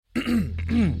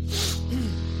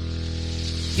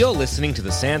You're listening to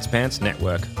the Sans Pants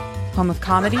Network. Home of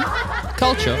comedy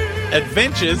Culture.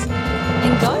 Adventures.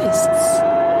 and ghosts.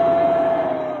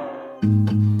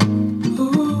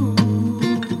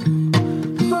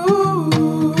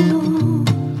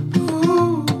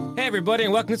 Hey everybody,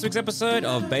 and welcome to this week's episode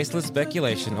of Baseless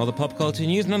Speculation, all the pop culture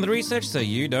news and other research so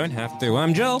you don't have to.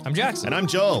 I'm Joel. I'm Jackson. And I'm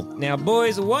Joel. Now,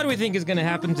 boys, what do we think is going to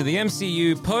happen to the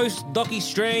MCU post Doctor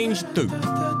Strange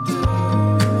 2?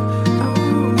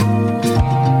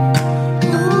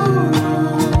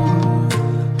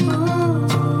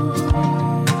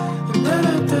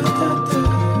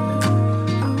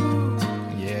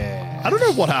 I don't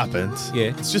know what happened. Yeah.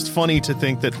 It's just funny to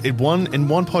think that in one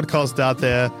podcast out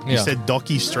there, you Yeah. said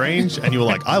Doctor Strange, and you were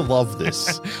like, I love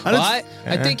this. And Well, it's-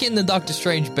 I think in the Doctor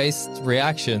Strange based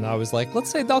reaction, I was like, let's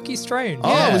say Doctor Strange.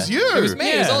 Oh, it was you. It was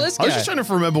me. It was all this guy. I was just trying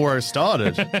to remember where I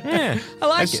started. Yeah. I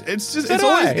like it's, it. it's just, So it's do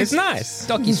always, I. It's nice.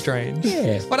 Doctor Strange.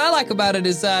 Yeah. What I like about it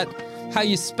is that how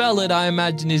you spell it, I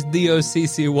imagine, is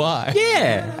D-O-C-C-Y.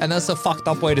 Yeah. And that's a fucked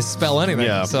up way to spell anything.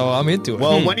 Yeah. So I'm into it.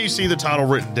 Well, when you see the title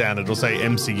written down, it'll say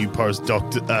MCU post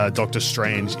Doctor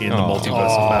Strange in the Oh.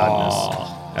 Multiverse of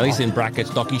Madness. At least in brackets,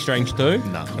 Doctor Strange 2?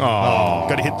 No. Oh.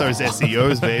 Got to hit those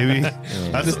SEOs, baby.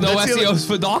 there's no that's the only- SEOs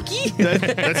for Docky?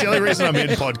 That's the only reason I'm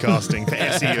in podcasting, for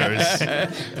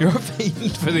SEOs. You're a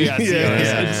fiend for the SEOs.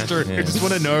 Yeah. It's true. I just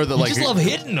want to know that, You like, just love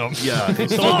hitting them. yeah, if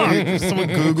someone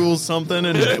Googles something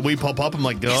and we pop up, I'm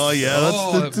like, oh yeah,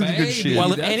 Oh, that's good baby. shit.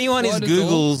 Well, if That's anyone is wonderful.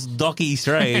 Google's Doctor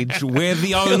Strange, we're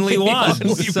the only ones.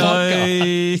 only So,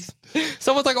 podcast.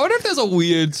 Someone's like, I wonder if there's a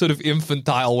weird sort of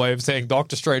infantile way of saying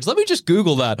Doctor Strange. Let me just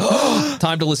Google that.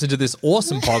 Time to listen to this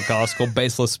awesome podcast called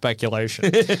Baseless Speculation.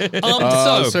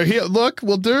 So here, look,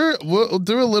 we'll do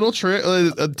a little trick,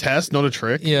 a test, not a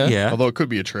trick. yeah. yeah. Although it could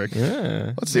be a trick.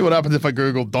 Yeah. Let's see what happens if I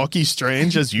Google Doctor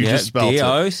Strange as you just spelled it.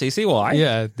 D-O-C-C-Y.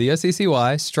 Yeah,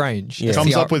 D-O-C-C-Y, Strange. Yeah.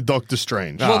 Comes up with Doctor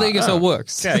Strange. Well, there you go, so it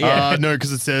works. Yeah, yeah. No,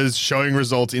 because it says showing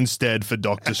results instead for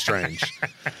Doctor Strange.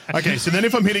 Okay, so then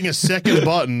if I'm hitting a second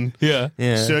button, Yeah.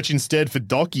 Yeah. search instead for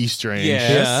Doctor Strange.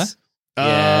 Yes.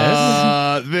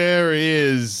 Yes. There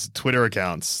is Twitter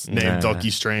accounts named Nah.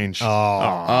 Doctor Strange.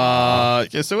 Oh.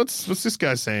 Yeah. So what's this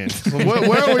guy saying? Where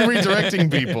are we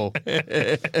redirecting people?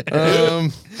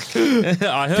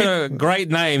 I heard a great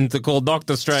name to call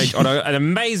Doctor Strange on an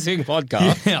amazing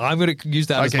podcast. Yeah, I'm going to use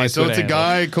that as my Okay, so Twitter it's a handle.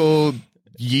 guy called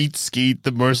Yeet Skeet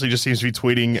that mostly just seems to be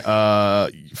tweeting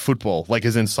football, like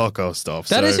as in soccer stuff.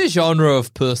 That so. is a genre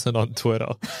of person on Twitter.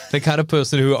 The kind of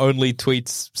person who only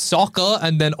tweets soccer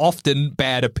and then often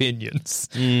bad opinions.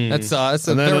 That's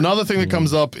And then another thing that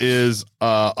comes up is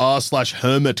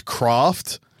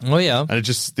r/hermitcraft, Oh, yeah. and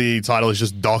the title is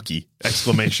just Docky!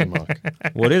 Exclamation mark.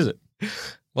 What is it?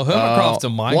 Well, Hermitcraft's a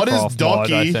Minecraft what is mod,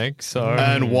 Docky? I think. So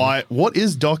And what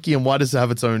is Docky and why does it have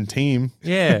its own team?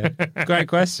 Yeah. Great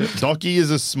question. Docky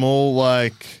is a small,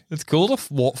 like... it's cool to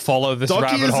follow this Docky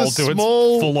rabbit is hole a to its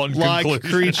small, full-on like,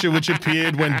 conclusion. creature which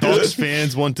appeared when Doc's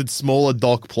fans wanted smaller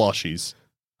Doc plushies.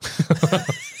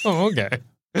 Oh, okay.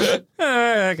 Okay.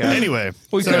 Anyway,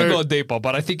 We so could have gone deeper,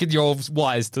 but I think you're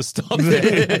wise to stop there.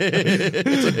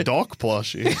 it's a Doc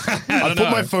plushie. I put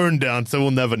my phone down, so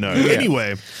we'll never know.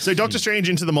 Anyway, so Doctor Strange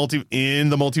in the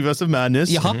Multiverse of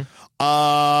Madness. Yeah.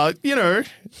 You know,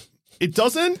 it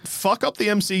doesn't fuck up the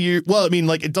MCU. Well, I mean,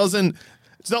 like, it doesn't.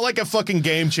 It's not like a fucking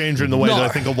game changer in the way No. that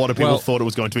I think a lot of people Well, thought it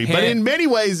was going to be. But yeah. in many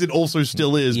ways, it also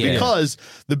still is, Yeah. because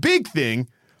the big thing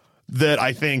that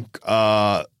I think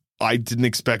I didn't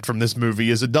expect from this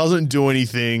movie is it doesn't do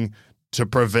anything to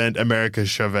prevent America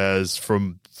Chavez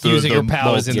from Using her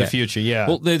powers in Yeah. the future, yeah.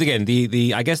 Well, again,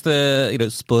 the I guess the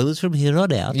spoilers from here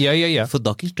on out. Yeah. For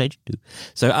Doctor Strange 2.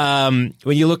 So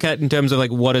when you look at in terms of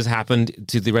like what has happened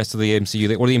to the rest of the MCU,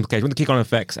 like, what are the implications, what are the kick-on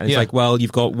effects? And it's Yeah. like, well,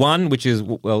 you've got one, which is,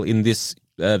 well, in this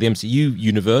the MCU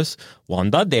universe,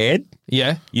 Wanda dead.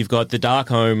 Yeah. You've got the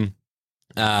Darkholme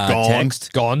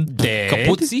text Gone. dead.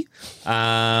 Kaputzi.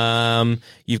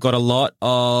 You've got a lot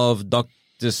of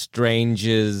Doctor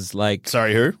Strange's like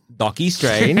Sorry, who? Doctor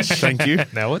Strange. Thank you.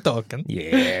 Now we're talking.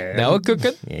 Yeah. Now we're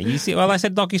cooking. Yeah, you see, well, I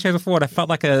said Doctor Strange before, and I felt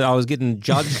like I was getting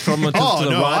judged from to, Oh, to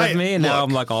the no, right of me, and now look.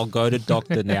 I'm like, I'll go to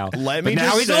Doctor now. Let But me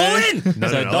now just he's say- all in. No,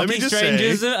 So no, let Doctor me just Strange say-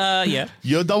 is, yeah.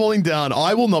 You're doubling down.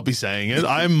 I will not be saying it.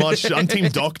 I'm Team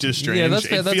Doctor Strange. Yeah, that's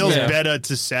fair, it that's feels fair. better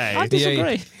to say. I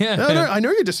disagree. Yeah. No, I know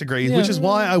you disagree, which is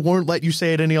why I won't let you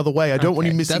say it any other way. I don't want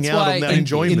you missing That's out why on that in,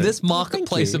 enjoyment. in this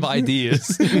marketplace of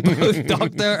ideas, both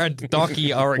Doctor and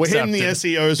Docky are We're accepted. hitting the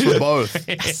SEOs for both.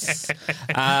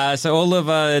 So all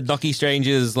of Doctor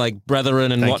Strange's like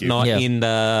brethren and Thank you. whatnot Yeah. in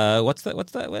the what's that?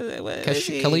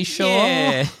 Kalisha?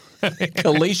 Yeah.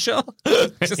 Kalisha?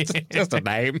 just a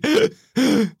name.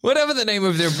 Whatever the name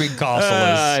of their big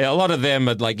castle is. A lot of them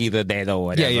are like either dead or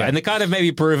whatever. Yeah. And they kind of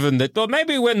maybe proven that, well,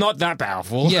 maybe we're not that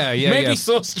powerful. Maybe Yeah.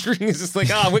 sorcery is just like,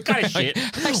 we're kind of shit.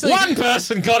 Actually- One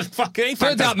person got fucking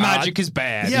Turns out magic is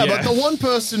bad. Yeah, but the one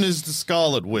person is the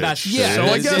Scarlet Witch. That's so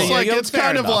I guess like it's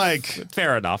kind of like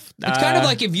fair enough. It's kind of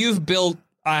like if you've built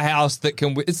a house that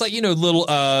can. It's like little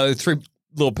 3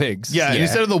 little pigs. yeah,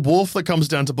 instead of the wolf that comes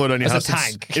down to blow down your As a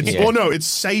house, tank. It's Yeah. oh no, it's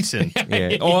Satan.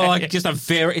 yeah. Or like just a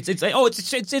very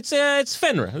it's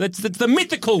Fenrir. That's the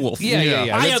mythical wolf. Yeah. I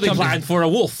That's only coming- planned for a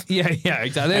wolf. Yeah,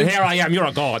 exactly. And here I am, you're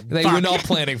a god. They Fuck. were not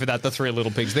planning for that. The 3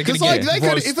 little pigs. They're going Because to like get they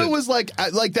could, if roasted. it was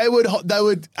like they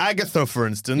would Agatha, for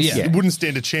instance, Yeah. wouldn't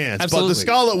stand a chance. Absolutely. But the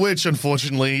Scarlet Witch,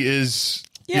 unfortunately, is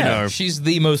she's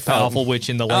the most powerful witch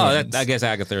in the land. I guess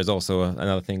Agatha is also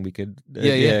another thing we could.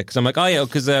 Yeah. Because I'm like,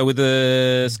 because with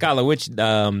the Scarlet Witch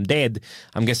dead,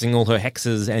 I'm guessing all her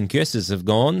hexes and curses have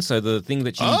gone. So the thing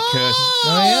that she cursed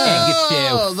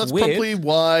Agatha that's with, probably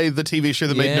why the TV show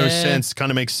that made no Yeah. sense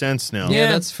kind of makes sense now.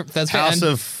 Yeah, that's House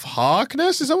and of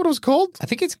Harkness, is that what it was called? I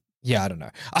think it's. Yeah, I don't know.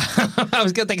 I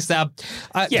was gonna take a stab.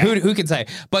 Yeah. Who can say?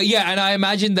 But yeah, and I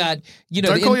imagine that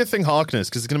Don't call your thing Harkness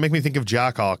because it's going to make me think of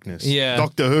Jack Harkness. Yeah.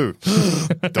 Doctor Who.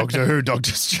 Doctor Who,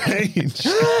 Doctor Strange.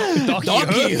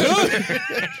 Donkey Who.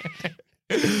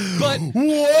 But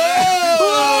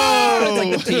Whoa! it's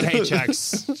like the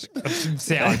THX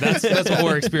sound. That's what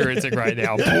we're experiencing right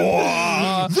now.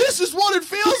 This is what it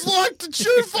feels like to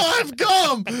chew 5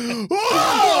 gum.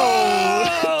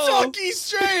 Whoa! Donkey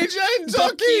Strange and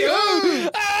Donkey Who.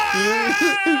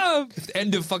 Ah!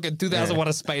 End of fucking 2001: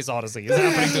 A Space Odyssey is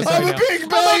happening to us I'm right a now. big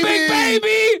I'm a baby. big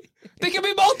baby. There can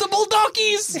be multiple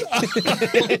donkeys.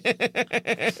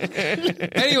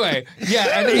 Anyway,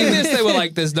 yeah, and in this they were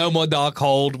like, "There's no more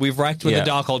Darkhold. We've wrecked where Yeah.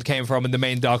 the Darkhold came from in the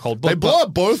main Darkhold book." They blow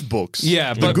up both books.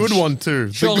 Yeah, the but good one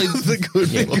too. surely- the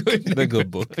good book. the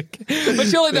good book. But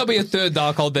surely there'll be a third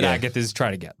Darkhold that Agatha is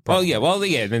trying to get. Well, yeah. Then the Well,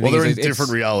 thing they're is, in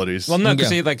different realities. Well, no,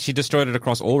 because Yeah. she destroyed it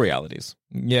across all realities.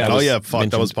 Yeah. oh yeah, fuck, that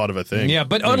mentioned. was part of a thing. Yeah,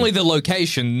 but only the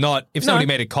location, not if somebody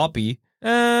made a copy.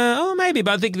 Maybe,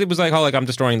 but I think it was like, I'm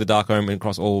destroying the Dark Home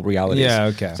across all realities. Yeah,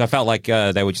 okay. So I felt like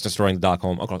they were just destroying the Dark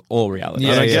Home across all realities.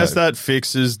 Yeah, And I yeah. guess that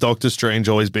fixes Doctor Strange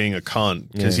always being a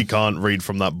cunt because he can't read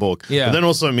from that book. Yeah. But then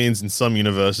also means in some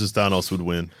universes Thanos would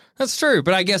win. That's true,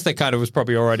 but I guess that kind of was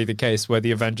probably already the case where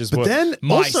the Avengers were then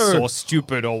mice also- or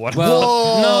stupid or whatever. Well,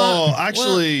 Whoa! no,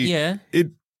 Actually, yeah. it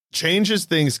changes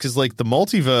things because like the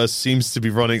multiverse seems to be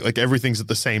running like everything's at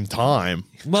the same time.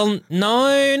 Well,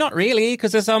 no, not really,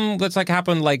 because there's some that's like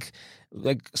happened like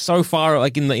so far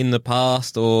like in the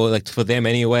past, or like for them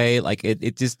anyway. Like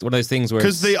it's just one of those things where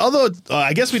Because the other,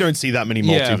 I guess we don't see that many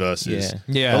Yeah. multiverses.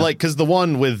 Yeah. But like, because the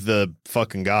one with the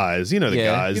fucking guys, you know the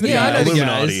Yeah. guys, Yeah, I know the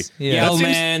Illuminati. guys. Yeah. Yell That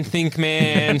seems- Man, Think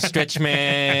Man, Stretch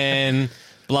Man,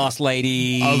 Blast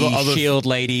Lady, Other- Shield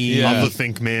Lady. Yeah. Other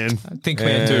Think Man. Think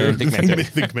Man 2. Think Man 2.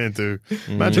 Think Man 2.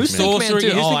 Magic Who's Man. Thor? Think Man Sorcerer, 2.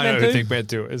 you Oh, think I Man know who 2? Think Man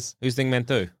 2 is. Who's Think Man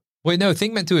 2? Wait, no,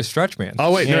 Think Man 2 is Stretch Man.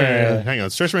 Oh wait, no, Yeah. hang on.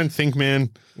 Stretch Man, Think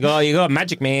Man, You got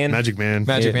Magic Man. Magic Man.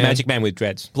 Magic Man. Magic Man with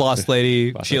dreads. Blast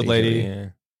Lady, Blast Shield Lady. Yeah.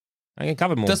 I can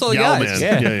cover more. That's all the Yell guys.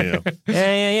 Man. Yeah.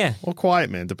 Yeah. Yeah. Or Quiet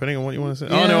Man, depending on what you want to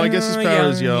say. Oh no, I guess his power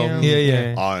is yell.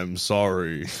 Yeah. I'm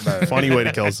sorry. Funny way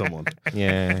to kill someone.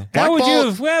 Yeah. Black How would Bolt.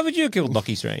 you? Where would you kill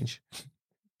Doctor Strange?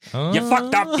 Oh. You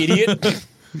fucked up, idiot.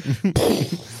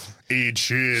 Eat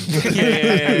shit.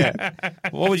 Yeah.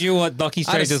 What would you want Doctor I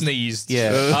Strange? just sneezed.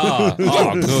 Yeah. Oh,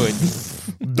 good.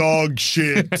 Dog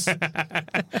shit.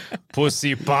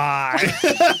 Pussy pie.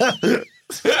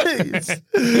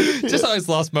 Just how his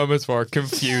last moments were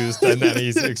confused and then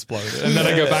he's exploded. And then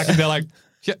I go back and they're like,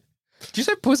 "Shit, did you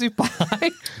say pussy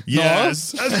pie?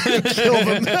 Yes. And then kill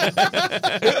them.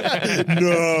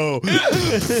 No.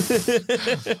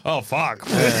 Oh, fuck.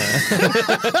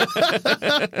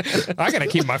 I gotta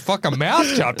keep my fucking mouth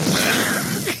shut.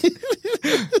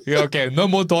 Yeah, okay, no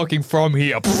more talking from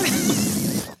here.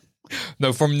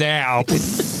 No, from now.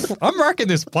 I'm wrecking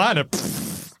this planet.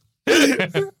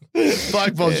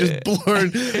 Black Bolt's just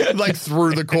blown like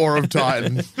through the core of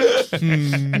Titan.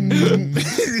 When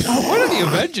are the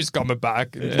Avengers coming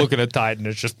back? Looking at Titan,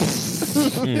 it's just.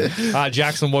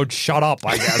 Jackson won't shut up,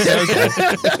 I guess.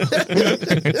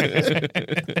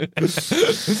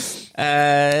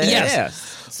 Yes. Yeah.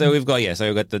 So we've got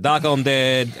the Darkholm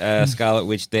dead, Scarlet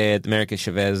Witch dead, America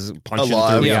Chavez punching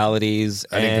Alive. through Yeah. realities,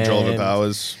 Having control of her and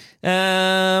powers.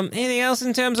 Anything else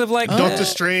in terms of like Doctor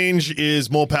Strange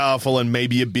is more powerful and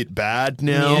maybe a bit bad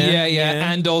now.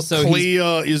 Yeah. And also, Clea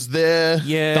is there.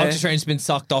 Yeah. Doctor Strange's been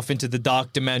sucked off into the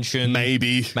dark dimension.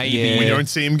 Maybe. Maybe. We don't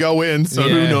see him go in, so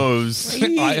who Yeah. knows?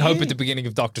 I hope at the beginning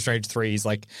of Doctor Strange 3, he's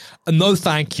like, no,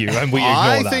 thank you, and we ignore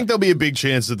I that. think there'll be a big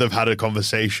chance that they've had a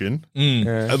conversation.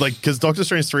 Like, because Doctor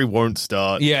Strange 3 won't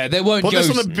start. Yeah, they won't Put go. this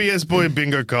on the BS Boy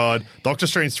bingo card. Doctor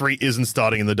Strange 3 isn't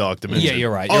starting in the Dark Dimension. Yeah,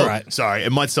 you're right, you're right. Sorry,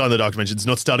 it might start in the Dark Dimension. It's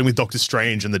not starting with Doctor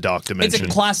Strange in the Dark It's Dimension. a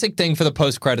classic thing for the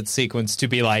post-credits sequence to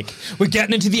be like, we're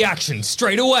getting into the action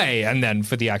straight away, and then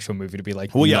for the actual movie to be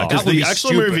like, well, yeah, no, because that would the be actual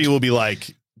stupid. movie will be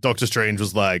like Doctor Strange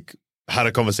was like, had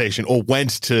a conversation or went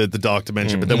to the Dark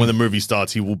Dimension, but then when the movie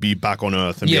starts, he will be back on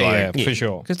Earth and be like, for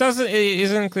sure. Because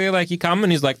isn't it clear like he come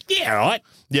and he's like, yeah, all right.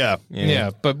 yeah. Yeah,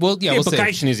 but we'll The we'll see.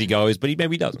 implication is he goes, but he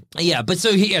maybe doesn't. Yeah, but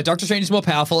so Doctor Strange is more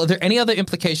powerful. Are there any other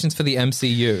implications for the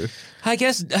MCU? I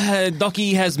guess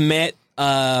Docky has met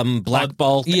Black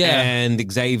Bolt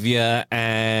and Xavier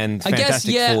and I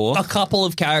Fantastic guess Four. a couple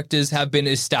of characters have been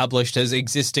established as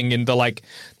existing in the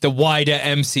wider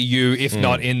MCU, if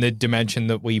not in the dimension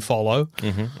that we follow.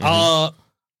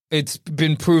 It's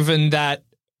been proven that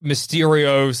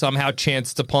Mysterio somehow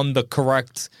chanced upon the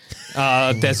correct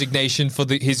designation for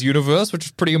his universe, which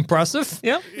is pretty impressive.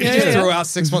 Yep. He just threw out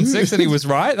 616 and he was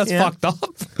right. That's fucked up.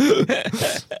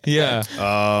 Yeah.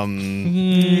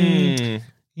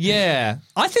 Yeah.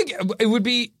 I think it would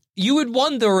be, you would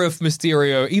wonder if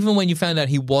Mysterio, even when you found out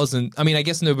he wasn't, I mean, I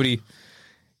guess nobody,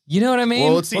 you know what I mean?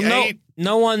 Well, it's the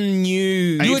no one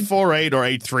knew. 848 or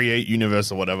 838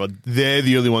 universe or whatever. They're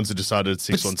the only ones who decided it's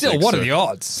but 616. still, what are so- the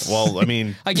odds? Well, I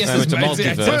mean, I guess it's a it's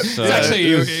multiverse, so-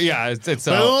 actually, But it's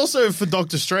also for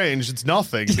Doctor Strange, it's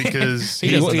nothing because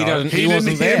He doesn't know. He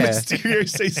wasn't didn't hear there. Mysterio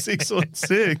say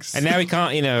 616. And now he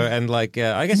can't, and like,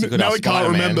 I guess he could now ask he can't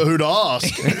Spider-Man. remember who to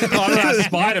ask. I'm not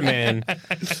Spider-Man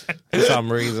for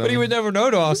some reason. But he would never know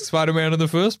to ask Spider-Man in the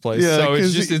first place. Yeah, So it's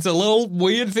 'cause just, it's a little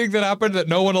weird thing that happened that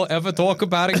no one will ever talk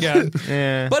about again.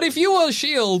 Yeah. But if you were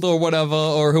S.H.I.E.L.D. or whatever,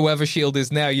 or whoever S.H.I.E.L.D.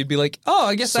 is now, you'd be like, oh,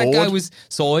 I guess that guy Sword? was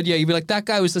Sword. Yeah, you'd be like, that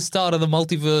guy was the start of the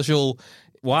multiversal.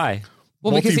 Why?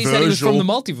 Well, because he said he was from the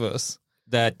Multiversal. multiverse.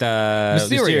 That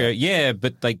Mysterio. Yeah,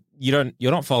 but like you're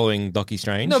not following Doctor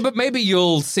Strange. No, but maybe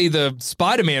you'll see the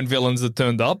Spider-Man villains that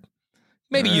turned up.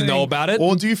 Maybe you know about it.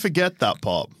 Or do you forget that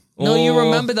part? No, you Or-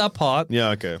 remember that part. Yeah,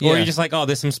 okay. Or Yeah. you're just like, oh,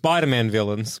 there's some Spider-Man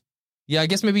villains. Yeah, I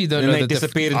guess maybe you don't And know they that the-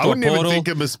 disappeared I into a wouldn't even portal. think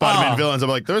of as Spider-Man Ah. villains. I'm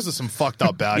like, those are some fucked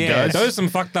up bad Yeah, guys. those are some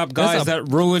fucked up guys Those are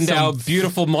that ruined some- our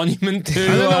beautiful monument to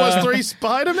and then there was 3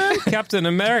 Spider-Man? Captain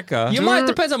America. You might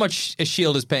depends how much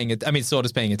Shield is paying it. I mean, Sword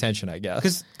is paying attention, I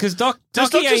guess. Because Does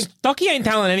Docky ain't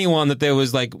telling anyone that there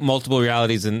was like multiple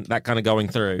realities and that kind of going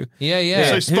through. Yeah.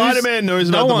 So Who's- Spider-Man knows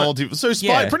no about one- the multiverse. So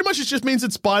Yeah. pretty much it just means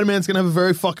that Spider-Man's going to have a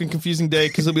very fucking confusing day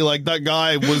because he'll be like, that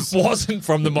guy was... Wasn't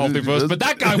from the multiverse, but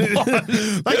that guy was.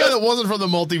 that guy that wasn't from the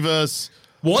multiverse...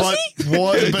 Was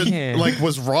but Yeah. like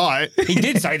was right. He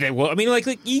did say they were. I mean, like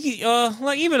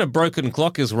even a broken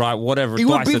clock is right. Whatever, He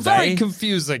would twice be a very day.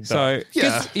 confusing. Though. So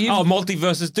Yeah. oh,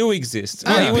 multiverses do exist.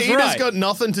 And he was Peter's right. got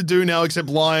nothing to do now except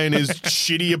lie in his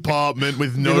shitty apartment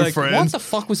with no Like, friends. what the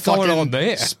fuck was going Fucking on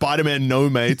there? Spider-Man no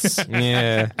mates.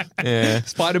 Yeah, yeah.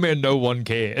 Spider-Man, no one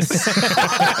cares.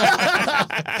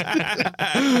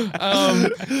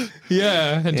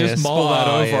 Yeah, and just mull that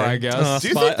over, I guess. Do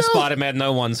you think they'll- Spider-Man,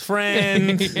 no one's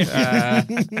friend. Get us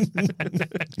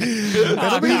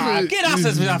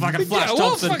as fucking Flash Yeah, we'll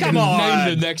Thompson. fucking Come on.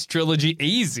 name the next trilogy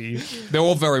easy. They're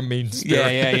all very mean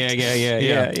spirited.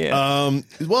 Yeah.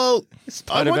 Well, I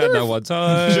Spider-Man, wonder no if- one's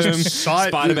home. Just side-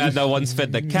 Spider-Man, no one's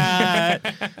fed the cat.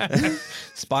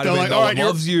 Spider-Man, They're like, no all one right, you're-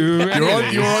 loves you.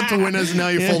 You're on to winners and now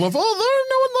you're falling off. Oh,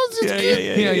 no one loves you.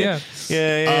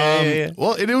 Yeah.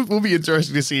 Well, it will be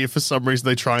interesting to see if for some reason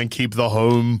they try and keep the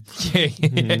home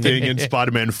thing in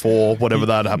Spider-Man 4, whatever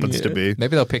that happens to be.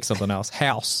 Maybe they'll pick something else.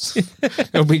 House.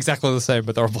 It'll be exactly the same,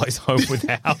 but they'll replace home with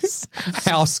house.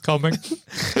 House coming.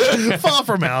 Far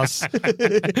from house.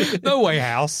 No way,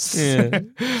 house.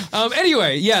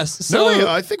 Anyway, yes. So No Way,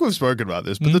 I think we've spoken about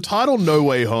this, but the title No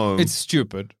Way Home, it's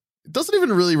stupid. it doesn't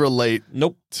even really relate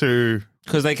Nope. to...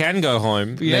 Because they can go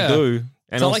home. Yeah. They do.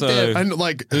 And It's not like also, they're- And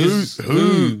like, Who's-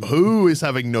 who is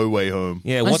having No Way Home?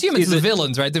 yeah, I what assume it's is the it?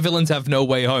 villains, right? The villains have no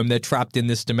way home. They're trapped in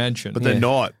this dimension. But they're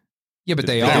not. Yeah, but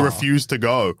they They are. refuse to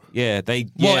go. Yeah, they.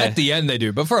 Well, yeah. at the end they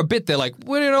do, but for a bit they're like,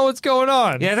 we don't know what's going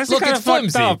on. Yeah, that's Look, kind it's of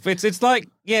fucked flimsy. up. It's like,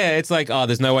 yeah, it's like, oh,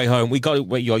 there's no way home. We got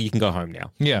wait, you can go home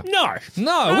now. Yeah. No,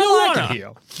 No, I we don't like wanna. it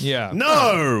here. Yeah.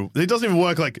 No! It doesn't even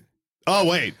work like, oh,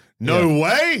 wait. No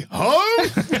way? Home?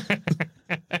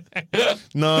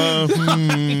 No.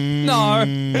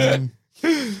 No.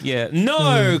 Yeah.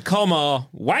 No, comma,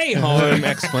 way home,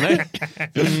 explanation.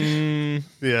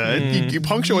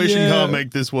 Punctuation Yeah. can't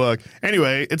make this work.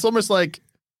 Anyway, it's almost like,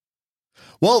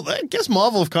 well, I guess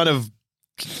Marvel have kind of,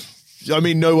 I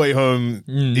mean, No Way Home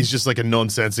is just like a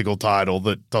nonsensical title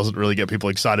that doesn't really get people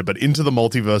excited. But Into the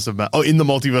Multiverse of in the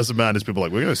Multiverse of Madness, people are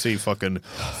like, we're going to see fucking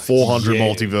 400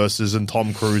 multiverses, and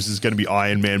Tom Cruise is going to be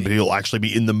Iron Man, but he'll actually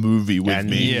be in the movie with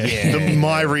me.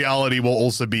 My reality will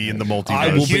also be in the multiverse.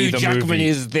 I will be Hugh the Jackman movie.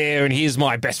 is there, and he's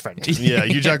my best friend. Yeah,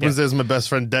 Hugh Jackman says my best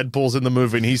friend Deadpool's in the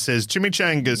movie, and he says,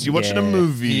 Chimichangas, you watching a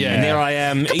movie? Yeah. And there I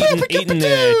am eating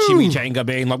the chimichanga,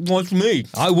 being like, "What's me?"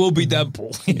 I will be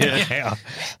Deadpool.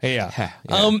 yeah.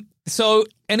 So,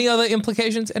 any other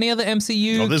implications? Any other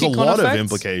MCU? Oh, there's a kick-on lot of effects?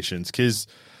 implications because,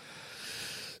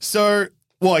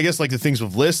 well, I guess like the things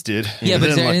we've listed. Yeah, and but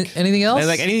is then, there anything else? There's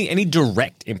like any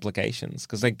direct implications?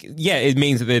 Because it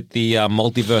means that the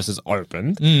multiverse is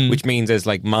opened, which means there's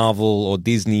like Marvel or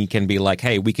Disney can be like,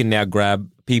 hey, we can now grab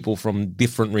people from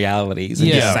different realities and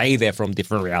just say they're from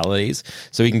different realities,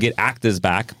 so we can get actors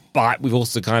back. But we've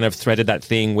also kind of threaded that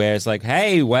thing where it's like,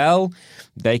 hey, well,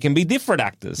 they can be different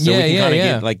actors, so we can kind of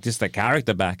get like just the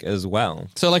character back as well.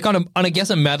 So, like on I guess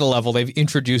a meta level, they've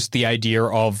introduced the idea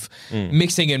of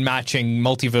mixing and matching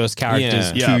multiverse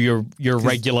characters to your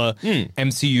regular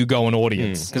MCU going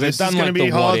audience. Because this is going to be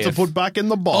hard to put back in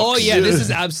the box. Oh yeah, this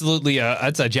is absolutely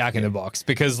that's a Jack in the Box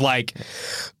because like.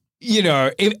 You know,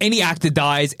 if any actor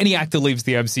dies, any actor leaves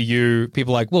the MCU,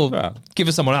 people are like, well, give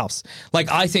us someone else.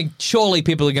 Like, I think surely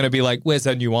people are going to be like, where's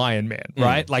that new Iron Man,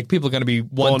 right? Like, people are going to be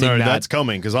wanting that. That's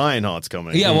coming because Ironheart's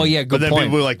coming. Yeah, well, yeah, good But then point.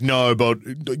 people are like, no, but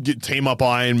team up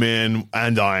Iron Man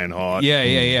and Ironheart.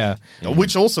 Yeah.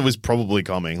 Which also is probably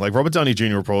coming. Like, Robert Downey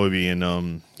Jr. will probably be in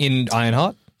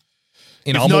Ironheart?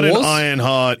 In if Armor not Wars? in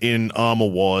Ironheart, in Armor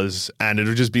Wars, and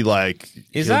it'll just be like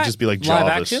Is Jarvis. live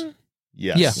action?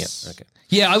 Yes. Yeah. Okay.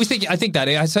 Yeah, I think that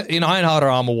in Ironheart or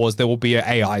Armor Wars, there will be an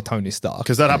AI Tony Stark.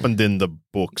 Because that happened in the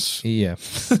books. Yeah.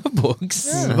 Books.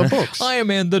 The books. Iron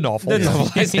Man, the novel. The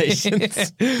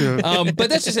novelizations. But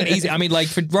that's just an easy, I mean, like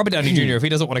for Robert Downey Jr., if he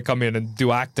doesn't want to come in and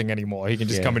do acting anymore, he can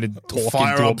just come in and talk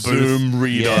Fire into a up booth. Zoom,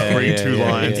 read two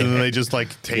lines, yeah. and then they just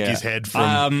like take his head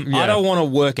from. I don't want to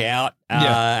work out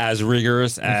as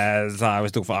rigorous as I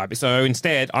was doing for IB. So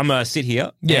instead, I'm going to sit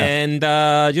here and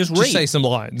just read. Just say some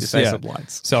lines. Just say some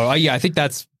lines. So, I think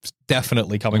that's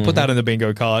definitely coming. Put that in the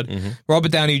bingo card.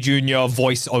 Robert Downey Jr.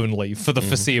 voice only for the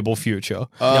foreseeable future.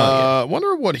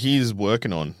 Wonder what he's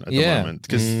working on at the moment.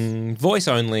 Because voice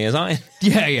only, as I.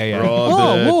 Yeah.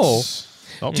 Whoa.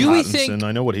 Do we think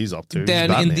I know what he's up to.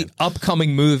 then He's in the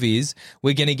upcoming movies,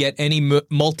 we're going to get any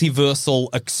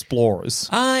multiversal explorers?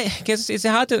 I guess it's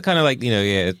hard to kind of like,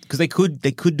 because they could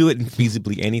do it in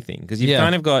feasibly anything. Because you've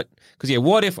kind of got,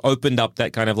 what if opened up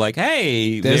that kind of like,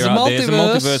 hey, there's a there's a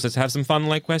multiverse. multiverse, let's have some fun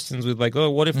like questions with like, oh,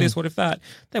 what if this, what if that?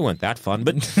 They weren't that fun,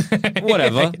 but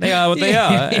whatever. They are what they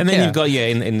are. And then you've got,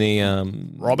 in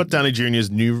the... Robert Downey Jr.'s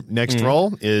next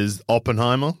role is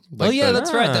Oppenheimer.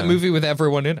 That's right. That movie with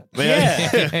everyone in it.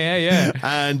 Yeah.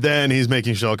 And then he's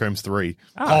making Sherlock Holmes 3.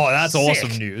 That's sick.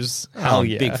 awesome news. Oh,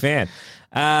 big fan.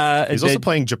 He's also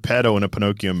playing Geppetto in a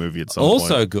Pinocchio movie at some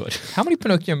also point. good. How many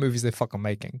Pinocchio movies they fucking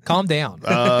making? Calm down.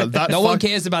 That No one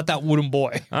cares about that wooden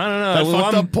boy. I don't know. That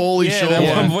fucked up Pauly Shore That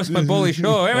one. one voiced by Pauly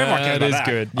Shore. Everyone cares That about is that.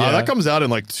 good. That comes out in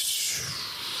like I think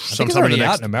it's sometime in already the out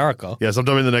next in America.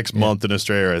 sometime in the next month in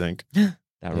Australia, I think.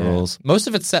 That rules. Most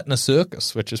of it's set in a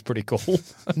circus, which is pretty cool.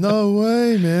 No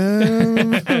way,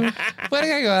 man. Where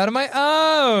did I go out on my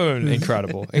own?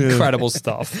 Incredible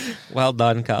stuff. Well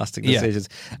done casting Yeah. decisions.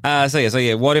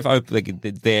 So what if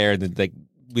there like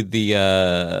with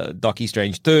the Doctor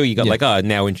Strange 2, you got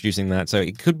now introducing that, so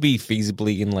it could be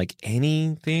feasibly in like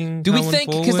anything. Do we going think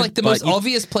because forward, like the but most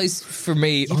obvious place for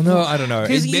me? Oh no, I don't know.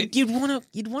 because It- you'd want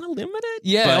to limit it.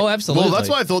 yeah, but- absolutely. Well, that's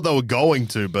what I thought they were going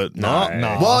to, but no.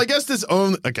 No. Well, I guess there's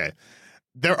only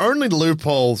their only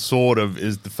loophole, sort of,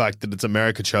 is the fact that it's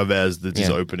America Chavez that is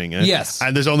opening it. Yes.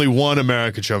 And there's only one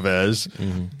America Chavez.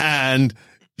 And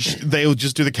they'll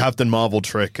just do the Captain Marvel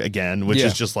trick again, which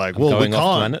is just like, well, we going can't.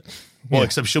 off planet. Well,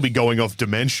 except she'll be going off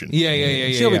dimension. Yeah.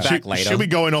 She'll be yeah. back later. She'll be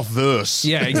going off verse.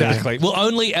 Yeah, exactly. We'll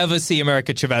only ever see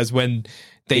America Chavez when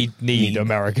they need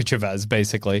America Chavez,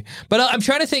 basically. But I'm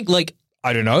trying to think, like,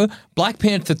 I don't know. Black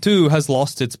Panther 2 has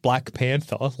lost its Black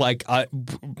Panther. Like,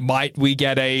 might we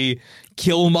get a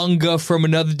Killmonger from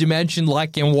another dimension,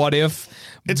 like in What If?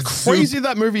 It's crazy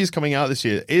that movie is coming out this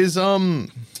year. Is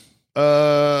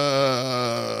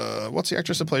what's the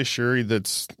actress that plays Shuri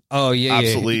that's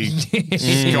absolutely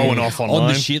going off on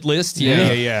online? the shit list?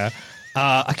 Yeah.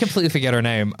 I completely forget her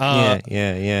name.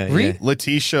 Yeah. Re-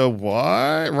 Letitia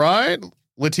White, right?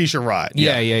 Letitia Wright.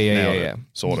 Yeah. Nailed it.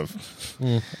 Sort of.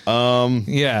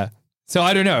 Yeah. So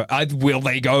I don't know. Will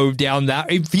they go down that?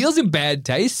 It feels in bad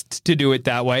taste to do it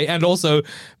that way, and also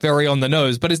very on the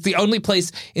nose. But it's the only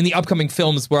place in the upcoming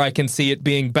films where I can see it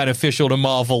being beneficial to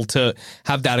Marvel to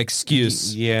have that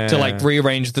excuse to like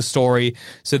rearrange the story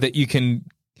so that you can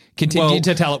continue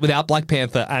to tell it without Black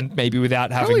Panther and maybe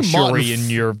without having Shuri in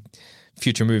your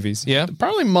future movies. Yeah,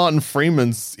 Apparently Martin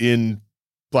Freeman's in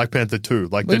Black Panther 2.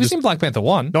 Like, we've seen Black Panther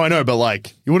 1. No, I know, but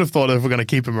like, you would have thought if we're going to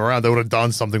keep him around, they would have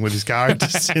done something with his character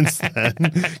since then.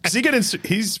 Because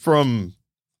he's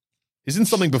in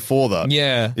something before that.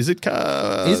 Yeah. Is it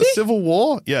Is he? Civil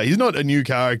War? Yeah, he's not a new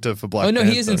character for Black Panther. Oh,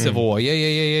 no, he is in Civil War. Yeah.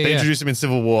 They introduced him in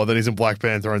Civil War, then he's in Black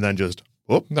Panther, and then just,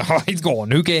 whoop. No, he's gone.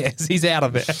 Who cares? He's out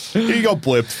of there. He got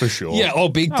blipped for sure. Yeah,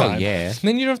 big time. yeah.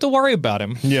 Then you don't have to worry about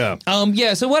him. Yeah.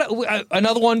 Yeah, so what,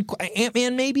 another one,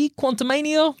 Ant-Man maybe?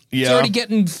 Quantumania? It's Yeah. already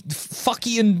getting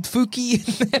fucky and fooky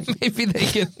in there. Maybe they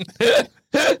can...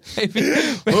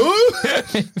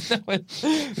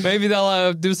 maybe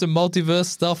they'll do some multiverse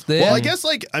stuff there. Well, I guess,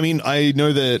 I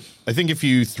think if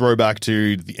you throw back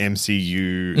to the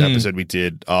MCU episode we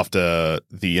did after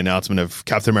the announcement of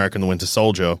Captain America and the Winter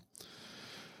Soldier,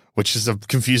 which is a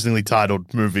confusingly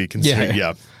titled movie.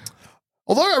 Yeah.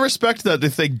 Although I respect that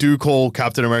if they do call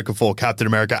Captain America 4 Captain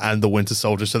America and the Winter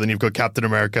Soldier, so then you've got Captain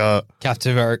America,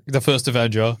 the First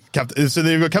Avenger. so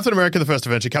then you've got Captain America, the First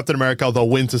Avenger, Captain America, the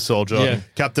Winter Soldier,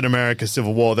 Captain America,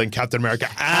 Civil War, then Captain America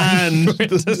and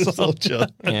the Soldier.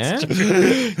 Yeah.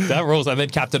 That rules. And then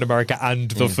Captain America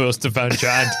and the First Avenger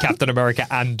and Captain America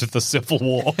and the Civil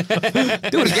War. Do it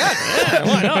again. Yeah,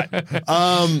 why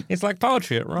not? It's like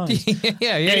poetry, it rhymes.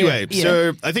 Yeah. Anyway,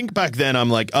 so I think back then I'm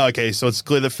like, okay, so it's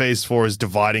clear that Phase 4 is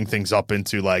dividing things up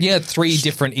into like 3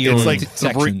 different eras.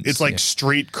 It's like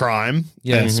street crime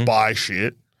and spy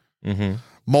shit,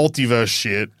 multiverse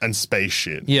shit, and space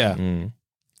shit. Yeah.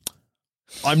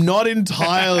 I'm not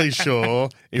entirely sure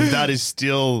if that is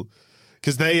still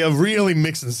because they are really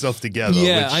mixing stuff together.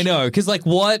 Yeah, I know. Because like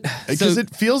what? Because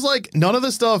it feels like none of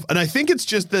the stuff, and I think it's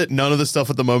just that none of the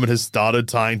stuff at the moment has started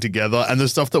tying together, and the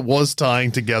stuff that was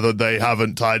tying together, they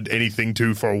haven't tied anything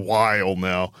to for a while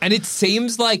now. And it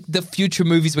seems like the future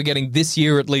movies we're getting this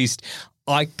year, at least,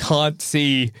 I can't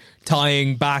see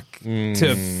tying back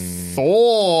to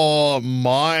Thor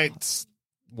might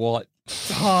What?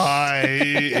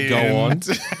 tie. Go on.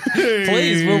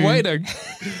 Please, we're waiting.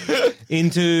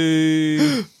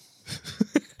 Into...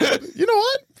 You know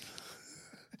what?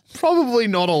 Probably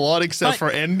not a lot except for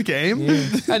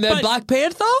Endgame. And then Black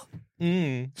Panther?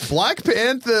 Black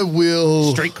Panther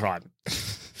will... Street crime.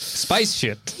 Space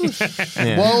shit.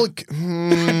 Well,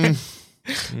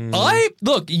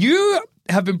 Look, you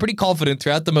have been pretty confident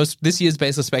throughout this year's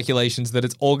baseless speculations that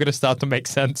it's all going to start to make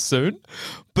sense soon.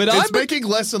 But it's making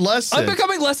less and less sense. I'm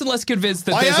becoming less and less convinced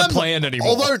that there's a plan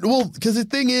anymore. Because the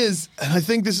thing is, and I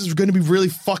think this is going to be really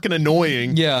fucking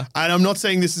annoying. Yeah. And I'm not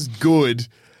saying this is good.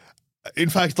 In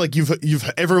fact, like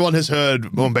everyone has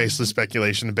heard on baseless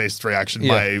speculation and based reaction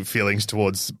my feelings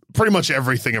towards pretty much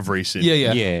everything of recent.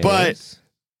 Yeah. But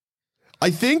I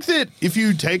think that if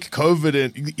you take COVID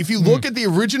and if you look at the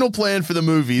original plan for the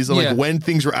movies and like when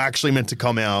things were actually meant to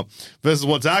come out versus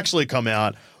what's actually come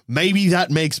out, maybe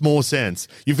that makes more sense.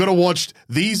 You've got to watch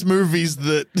these movies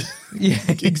that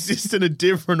exist in a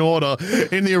different order.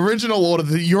 In the original order,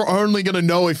 that you're only going to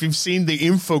know if you've seen the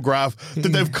infograph that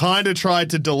they've kind of tried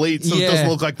to delete so it doesn't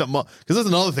look like that. Because that's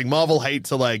another thing. Marvel hate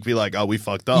to like be like, oh, we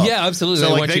fucked up. Yeah, absolutely.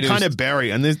 So like they kind of bury,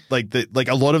 and there's like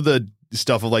a lot of the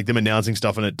stuff of like them announcing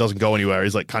stuff and it doesn't go anywhere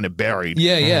is like kind of buried.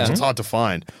 Yeah. So it's hard to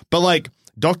find. But like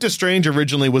Doctor Strange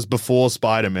originally was before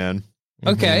Spider-Man.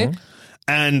 Okay.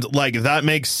 And like that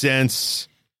makes sense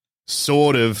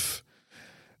sort of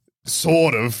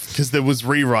because there was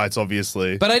rewrites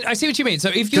obviously. But I see what you mean. So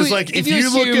if you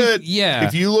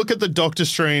if you look at the Doctor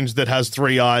Strange that has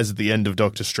 3 eyes at the end of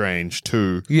Doctor Strange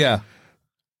 2. Yeah.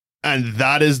 And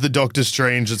that is the Doctor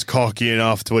Strange that's cocky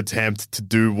enough to attempt to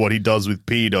do what he does with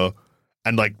Peter.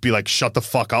 And like be like, shut the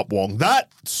fuck up, Wong. That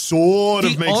sort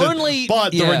of makes sense.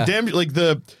 But the redemption, like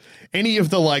any of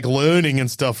the like learning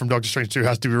and stuff from Doctor Strange 2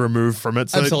 has to be removed from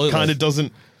it. So it kind of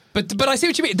doesn't. But I see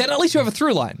what you mean. Then at least you have a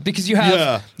through line because you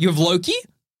have Loki,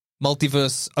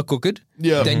 multiverse a cooked.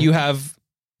 Yeah. Then you have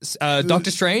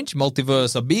Doctor Strange,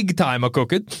 multiverse a big time a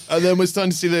cooked. And then we're starting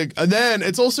to see and then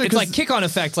it's also it's like kick on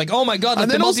effect. Like oh my god, like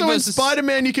and then the also in multiverse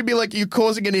Spider-Man you could be like you're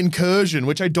causing an incursion,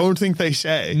 which I don't think they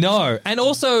say. No, and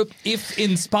also if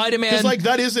in Spider-Man, because like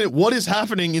that isn't what is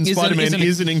happening in Spider-Man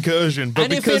is an incursion,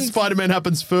 but because Spider-Man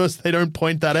happens first, they don't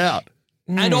point that out.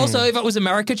 And also, if it was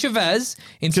America Chavez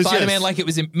in 'Cause, Spider-Man yes. like it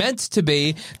was meant to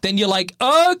be, then you're like,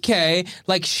 okay,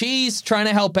 like she's trying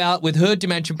to help out with her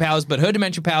dimension powers, but her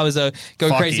dimension powers are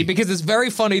going Fucky. crazy because it's very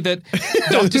funny that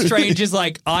Doctor Strange is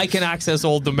like, I can access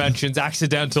all dimensions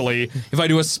accidentally if I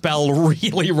do a spell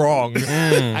really wrong.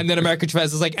 And then America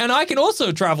Chavez is like, and I can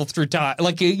also travel through time.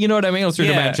 Like, you know what I mean? Or through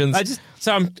dimensions.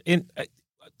 I'm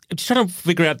just trying to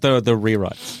figure out the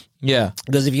rewrites. Yeah.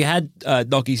 Because if you had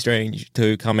Doctor Strange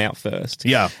 2 come out first,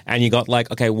 Yeah. and you got like,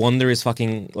 okay, Wanda is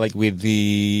fucking like with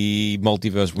the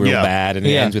multiverse real Yeah. bad, and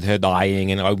it Yeah. ends with her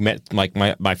dying, and I met like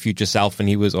my future self, and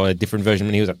he was, or a different version,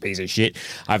 and he was a piece of shit.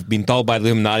 I've been told by the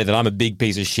Illuminati that I'm a big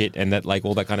piece of shit, and that like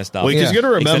all that kind of stuff. Well, because you got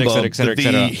to Et cetera, remember et cetera, that et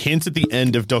cetera. the hint at the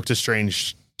end of Doctor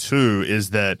Strange 2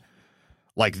 is that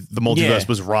like the multiverse Yeah.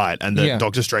 was right and that Yeah.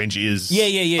 Doctor Strange is Yeah.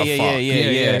 a fuck.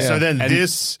 Yeah. So then And-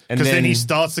 this, and because then he then-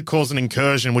 starts to cause an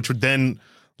incursion, which would then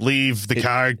leave the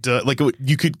character like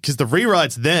you could, because the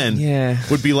rewrites then Yeah.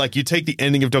 would be like you take the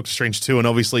ending of Doctor Strange 2 and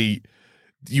obviously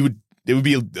it would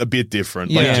be a bit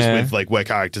different, like Yeah. just with like where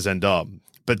characters end up,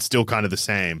 but still kind of the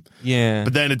same. Yeah.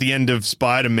 But then at the end of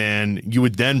Spider-Man, you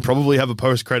would then probably have a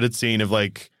post-credit scene of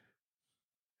like,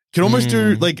 can almost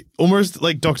do almost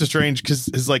like Doctor Strange because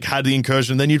has like had the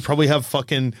incursion. Then you'd probably have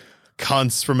fucking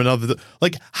cunts from another,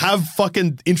 like have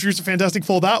fucking introduce a Fantastic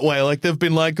Four that way. Like they've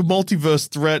been like multiverse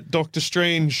threat Doctor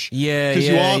Strange. Yeah, because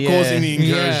you yeah, are yeah. causing the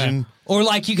incursion. Or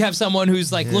like you have someone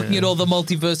who's like looking at all the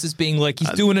multiverses being like, he's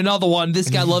doing another one. This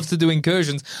guy loves to do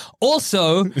incursions.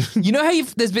 Also, you know how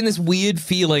there's been this weird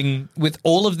feeling with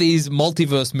all of these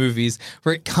multiverse movies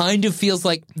where it kind of feels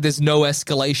like there's no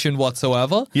escalation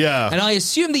whatsoever. Yeah. And I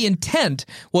assume the intent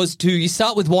was you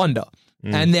start with Wanda.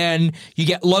 And then you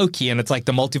get Loki, and it's like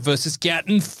the multiverse is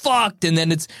getting fucked. And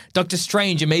then it's Doctor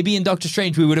Strange, and maybe in Doctor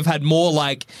Strange we would have had more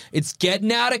like it's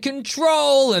getting out of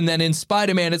control. And then in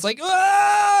Spider-Man it's like,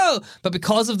 oh! But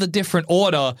because of the different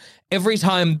order, every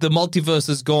time the multiverse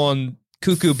has gone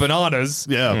cuckoo bananas,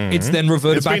 Yeah. it's then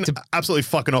reverted It's back been to absolutely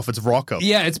fucking off its rocker.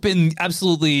 yeah. It's been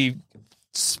absolutely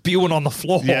spewing on the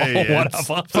floor Yeah, or It's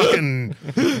whatever. fucking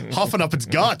huffing up its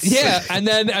guts. Yeah, and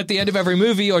then at the end of every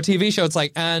movie or TV show, it's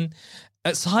like, and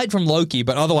aside from Loki,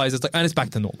 but otherwise it's like, and it's back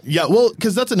to normal. Yeah, well,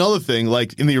 because that's another thing.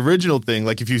 Like in the original thing,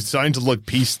 like if you're starting to look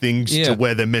piece things Yeah. to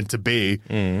where they're meant to be,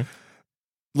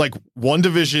 like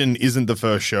WandaVision isn't the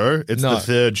first show; it's No. the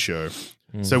third show.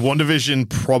 So WandaVision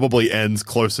probably ends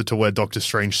closer to where Doctor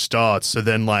Strange starts. So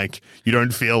then, like, you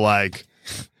don't feel like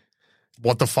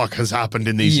what the fuck has happened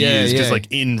in these Yeah, years? Because yeah. like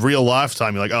in real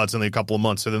lifetime, you're like, oh, it's only a couple of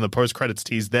months. So then the post credits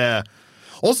tease there.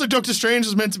 Also, Doctor Strange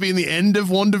is meant to be in the end of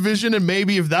WandaVision, and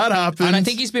maybe if that happens, And I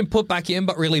think he's been put back in,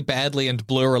 but really badly and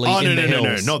blurrily oh in no, the no,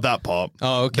 hills. not that pop.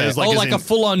 Oh, okay. There's, Oh, as like in- a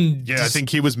full-on... Yeah, I think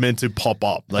he was meant to pop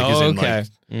up. Like, as Oh, in, okay.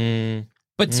 like,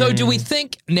 But so do we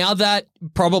think now that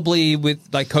probably with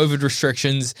like COVID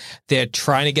restrictions, they're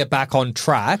trying to get back on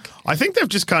track? I think they've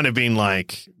just kind of been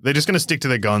like, they're just going to stick to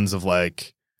their guns of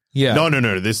like, Yeah.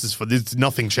 no, this is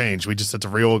nothing changed. We just had to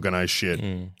reorganize shit.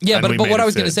 Yeah, And we but made what it I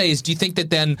was going to fit. say is, do you think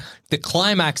that then the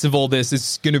climax of all this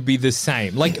is going to be the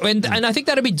same? Like, and I think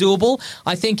that'd be doable.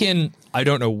 I think I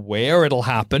don't know where it'll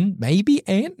happen. Maybe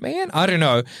Ant-Man? I don't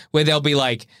know. Where they'll be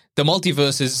like, the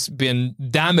multiverse has been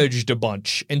damaged a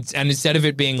bunch. And instead of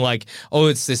it being like, oh,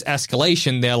 it's this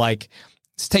escalation, they're like,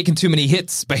 it's taken too many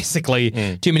hits, basically.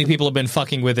 Too many people have been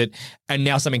fucking with it, and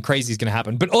now something crazy is going to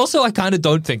happen. But also, I kind of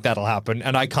don't think that'll happen,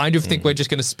 and I kind of think we're just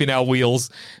going to spin our wheels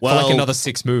for Well, like another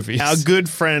 6 movies. Our good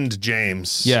friend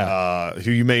James,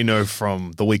 who you may know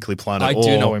from the Weekly Planet. I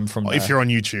do know him from if there. you're on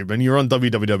YouTube and you're on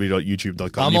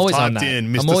www.youtube.com, I'm you've always on typed that. in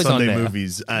I'm Mr. always on Sunday there.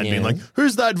 Movies and been like,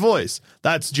 who's that voice?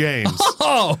 That's James.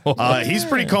 Oh! He's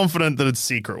pretty confident that it's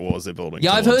Secret Wars they're building.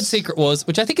 Yeah, I've heard towards. Secret Wars,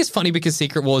 which I think is funny because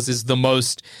Secret Wars is the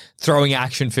most throwing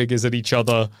action figures at each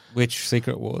other. Which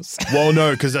Secret Wars? Well,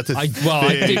 no, because that's a I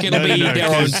thing. think it'll be No, their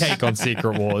own 'cause- take on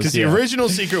Secret Wars. Because yeah. the original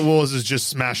Secret Wars is just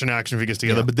smashing action figures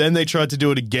together, but then they tried to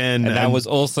do it again. And that was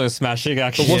also smashing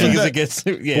action. But wasn't figures that-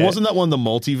 against, yeah. But wasn't that one the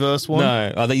multiverse one?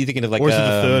 No, are you thinking of like Or is it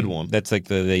the third one? That's like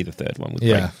the third one with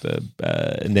Yeah.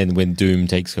 and then when Doom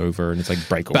takes over and it's like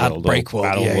Breaker World, Break or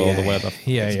World, Battle yeah, World, yeah. or whatever.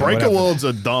 Yeah, Breaker whatever. World's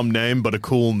a dumb name, but a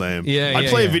cool name. Yeah, I'd yeah,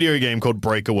 play yeah. a video game called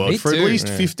Breaker World Me for at too. least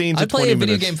 15 to I play 20 a video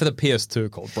minutes. game for the PS2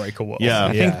 called Breaker World. Yeah.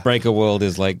 I think Breaker World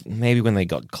is like maybe when they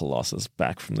got Colossus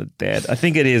back from the dead. I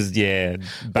think it is. Yeah.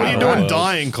 What are you doing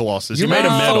dying, Colossus? You made a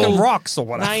made medal. fucking rocks or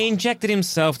whatever. No, he injected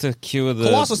himself to cure the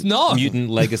Colossus, no. mutant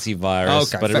legacy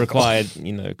virus, Okay, but it fair required,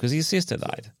 because his sister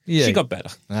died. Yeah. She got better.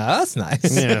 Ah, that's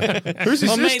nice. Yeah. Who's his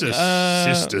Well, maybe, sisters?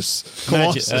 uh, Sisters.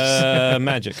 Colossus.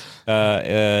 Magic.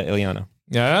 Ilyana.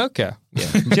 Yeah, okay.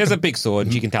 She has a big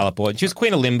sword. She can teleport. She was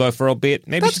Queen of Limbo for a bit.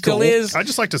 Maybe That's she still cool. is. I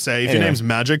just like to say, if Anyway. your name's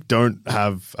Magic, don't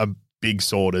have a big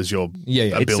sword as your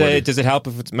Yeah. It's, ability. does it help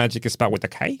if it's magic is spelled with a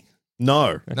K?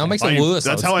 No. That makes it worse.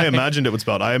 That's how I imagined it would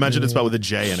spelled. I imagined it spelled with a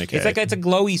J and a K. It's a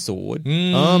glowy sword.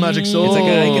 oh, Magic sword. It's like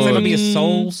I guess it would be a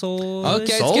soul sword.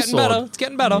 Okay, Soul it's getting better. sword. It's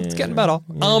getting better. It's getting better.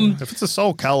 If it's a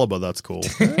Soul Calibur, that's cool.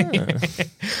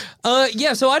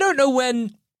 Yeah. So I don't know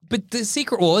when, but the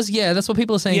Secret Wars. Yeah, that's what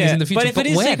people are saying is in the future. but if it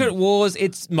is when? Secret Wars,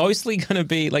 it's mostly going to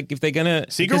be like if they're going to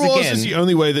Secret Wars is the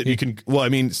only way that you can. Well, I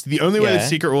mean, the only way that Yeah.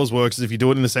 Secret Wars works is if you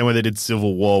do it in the same way they did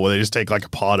Civil War, where they just take like a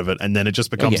part of it and then it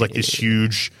just becomes yeah, like this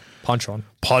huge punch on.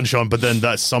 punch on. But then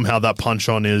that somehow that punch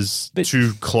on is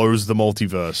to close the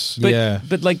multiverse. But, Yeah.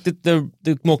 but like the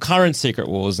more current Secret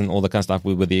Wars and all the kind of stuff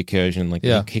with the Incursion, like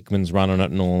Yeah. Hickman's run on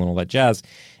it and all that jazz.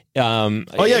 Oh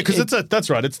yeah, because that's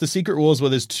right. It's the Secret Wars where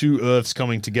there's two Earths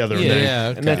coming together. Yeah, yeah,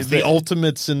 and okay. that's the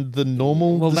Ultimates and the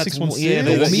normal. well, the that's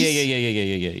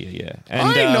 616. yeah. And,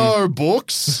 I know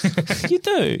books. you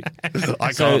do.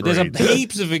 I So can't there's read.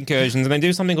 heaps of incursions, and they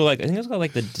do something called like I think it's called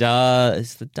like it's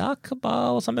the Dark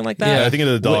Cabal or something like that. Yeah, I think it's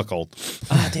the Dark Ult.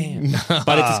 Ah, damn.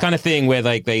 But it's this kind of thing where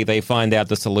like they find out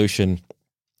the solution.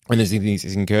 And there's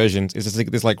these incursions. It's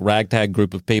just this like ragtag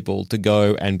group of people to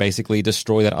go and basically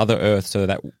destroy that other Earth so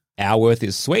that our Earth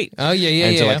is sweet. Oh, yeah,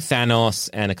 And so yeah. like Thanos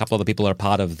and a couple other people are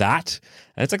part of that.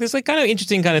 And it's like this like kind of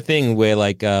interesting kind of thing where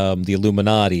like the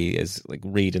Illuminati is like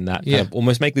Reed and that kind of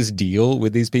almost make this deal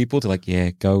with these people to like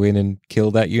go in and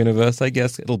kill that universe. I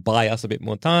guess it'll buy us a bit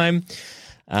more time.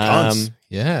 Cunts.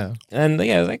 Yeah. And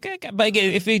like, but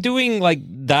again, if you're doing like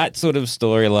that sort of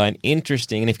storyline,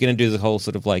 interesting, and if you're going to do the whole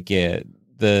sort of like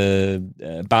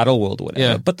the battle world or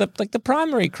whatever, Yeah. but the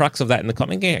primary crux of that in the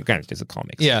comic, granted, it's a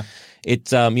comics, Yeah.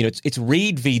 it's it's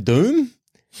Reed v Doom.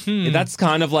 That's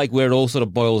kind of like where it all sort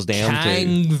of boils down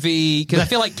Kang v. Because I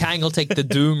feel like Kang will take the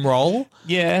Doom role. to.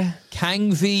 Yeah,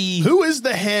 Kang v. Who is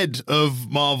the head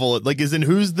of Marvel? Like, is in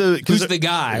who's the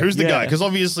guy? Who's the Yeah. guy? Because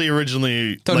obviously,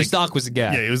 originally, Tony like, Stark was the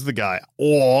guy. Yeah, he was the guy.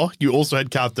 Or you also had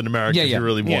Captain America Yeah, if yeah. you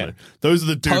really Yeah. wanted. Those are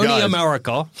the two Tony guys.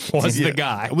 America was Yeah. the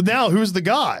guy. Well, now who's the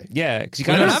guy? yeah, because you We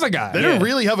kind don't of have a guy. They don't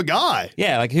really have a guy.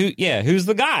 Yeah, like who's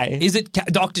the guy? Is it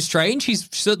Doctor Strange? He's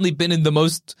certainly been in the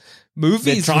most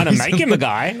movies. They're trying to make him a recently.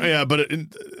 guy. Yeah, but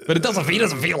But it doesn't. He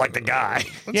doesn't feel like the guy.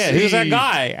 Yeah, who's that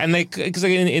guy? And they, because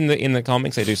in the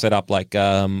comics, they do set up like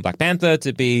Black Panther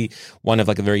to be one of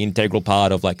like a very integral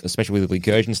part of like, especially with the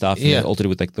incursion stuff. Yeah. all to do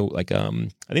with like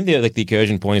I think the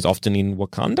incursion point is often in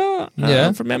Wakanda,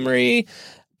 Yeah. from memory.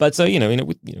 But so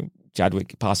with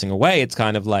Chadwick passing away, it's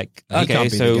kind of like He okay,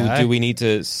 can't be so the guy. do we need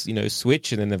to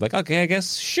switch? And then they're like, okay, I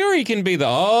guess sure he can be the.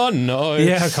 Oh no,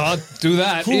 Yeah, can't do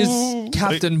that. Is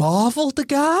Captain Marvel the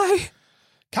guy?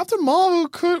 Captain Marvel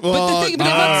could. Well, the thing- but no,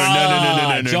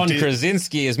 that's- no. John Did-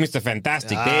 Krasinski is Mr.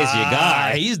 Fantastic. There's your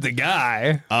guy. He's the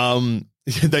guy.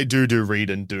 They do Reed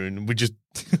and Dune. We just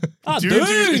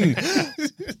Dune.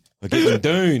 We're getting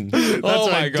Dune. Oh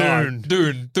my right, god.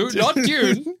 Dune. Not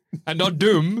Dune. And not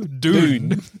Doom.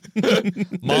 Dune.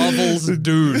 Marvel's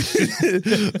Dune.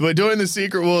 We're doing the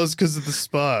Secret Wars because of the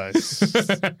spice.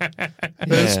 The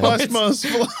Yeah. spice must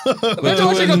flow. We're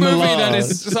watching a in the movie that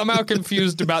Mars. is somehow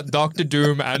confused about Doctor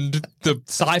Doom and the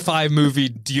sci-fi movie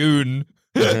Dune,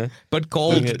 but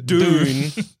called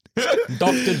Dune.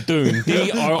 Dr. Dune. I'm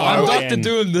Doctor D-O-O-N.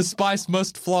 Dune. The spice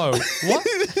must flow. What?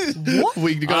 What?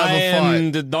 We gotta I have a fight.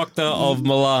 am the doctor of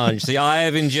melange. See, I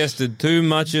have ingested too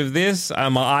much of this.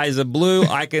 My eyes are blue.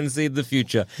 I can see the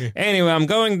future. Anyway, I'm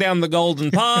going down the golden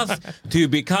path to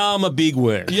become a big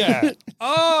worm. Yeah.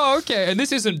 Oh, okay. And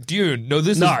this isn't Dune. No,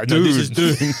 this is No, Dune. this is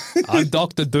Dune. I'm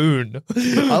Doctor Dune.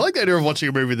 I like the idea of watching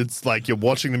a movie that's like you're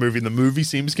watching the movie and the movie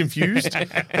seems confused.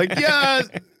 Like, yeah,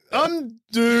 I'm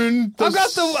Dune.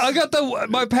 I got the.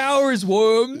 My power is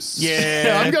worms.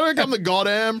 Yeah. I'm gonna become the God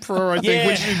Emperor, I think, Yeah.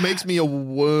 which makes me a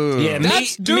worm. Yeah,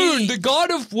 That's Dune, the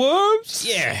god of worms.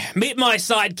 Yeah, meet my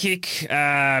sidekick,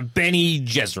 Benny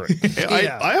Gesserit.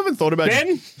 I haven't thought about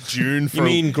Ben? Dune for You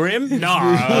mean Grim? No,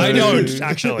 I don't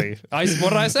actually. What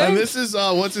did I say? and this is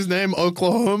what's his name,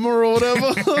 Oklahoma or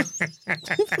whatever.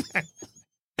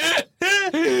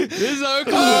 This is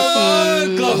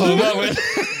Oklahoma.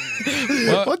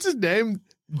 What's his name?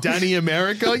 Danny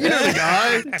America. You know the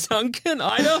guy. Duncan,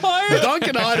 Idaho?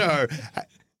 Duncan, Idaho.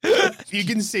 You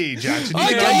can see, Jackson. You I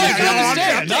can get it. you I can-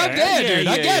 understand. I'm there, dude.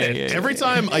 I get it. Every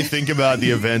time I think about the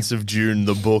events of June,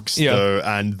 the books, Yeah. though,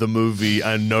 and the movie,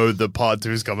 and know that part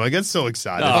 2 is coming, I get so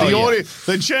excited. Oh, the, yeah.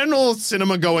 the general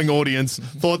cinema-going audience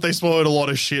thought they spoiled a lot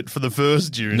of shit for the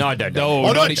first June. No, I don't. No.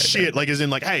 Oh, not not shit. Like, as in,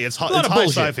 like, hey, it's high lot of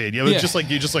bullshit. sci-fi. Yeah, Yeah. just like,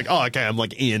 you're just like, oh, okay, I'm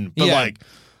like in. But Yeah. like,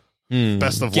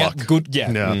 Best of luck. Get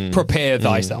good, prepare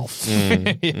thyself.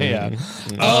 Yeah. Yeah.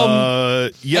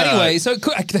 Anyway, so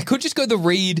they could just go the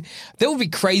Reed. That would be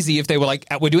crazy if they were like,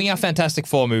 we're doing our Fantastic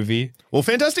Four movie. Well,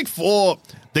 Fantastic Four,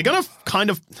 they're going to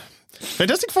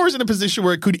Fantastic Four is in a position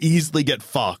where it could easily get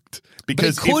fucked. But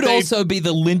Because it could if they- also be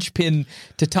the linchpin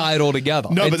to tie it all together.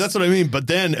 No, but It's- that's what I mean. But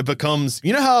then it becomes,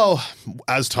 you know how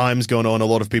as time's gone on, a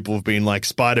lot of people have been like,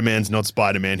 Spider-Man's not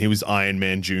Spider-Man, he was Iron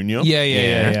Man Jr.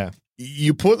 Yeah.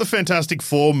 You put the Fantastic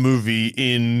Four movie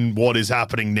in what is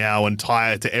happening now and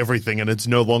tie it to everything, and it's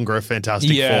no longer a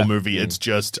Fantastic Four movie. It's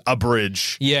just a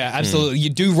bridge. Yeah, absolutely. You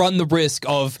do run the risk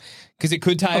of, because it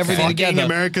could tie everything Fucking together.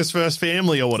 America's First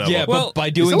Family or whatever. Yeah, but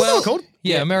by doing is that what so, they're called?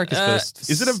 Yeah, America's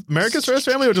First. Is it America's First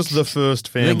Family or just the First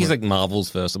I Family? think he's like Marvel's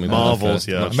first. Marvel's,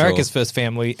 yeah. Not America's sure. First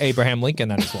Family, Abraham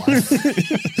Lincoln and his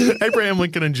wife. Abraham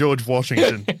Lincoln and George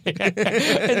Washington. And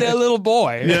their little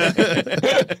boy.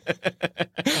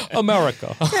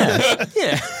 America.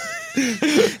 Yeah.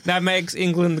 That makes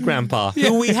England the grandpa,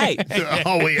 who we hate.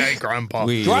 Oh, we hate Grandpa.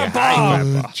 We Grandpa, hate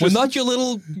we're Just- not your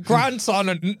little grandson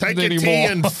Take your anymore. tea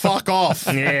and fuck off.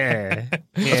 Yeah.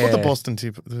 That's what the Boston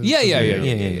tea. Yeah.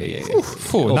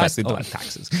 Phew, All nicely that- all done. that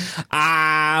taxes.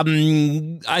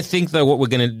 I think though what we're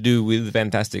going to do with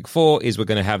Fantastic Four is we're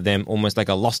going to have them almost like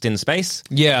a Lost in Space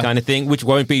kind of thing, which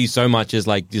won't be so much as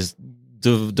like just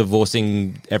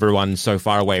divorcing everyone so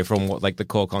far away from what like the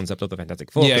core concept of the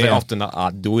Fantastic Four. Yeah, They yeah. often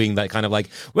are doing that kind of like,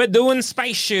 we're doing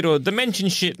space shit or dimension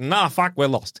shit. Nah, fuck, we're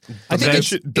lost. I think it's,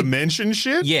 Dimension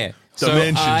shit? Yeah.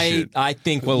 Dimension so shit. I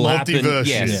think will happen, Multiverse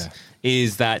yes, shit.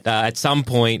 is that at some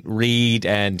point Reed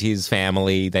and his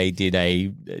family, they did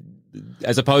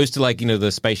as opposed to like, you know,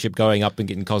 the spaceship going up and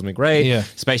getting cosmic ray,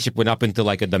 spaceship went up into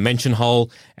like a dimension hole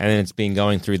and then it's been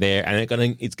going through there and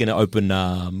it's going to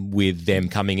open with them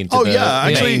coming into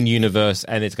the main universe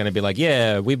and it's going to be like,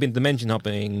 yeah, we've been dimension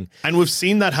hopping. And we've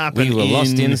seen that happen. We were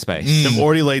lost in space. They've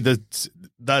already laid that's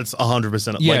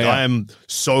 100%. I am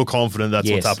so confident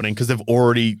that's what's happening because they've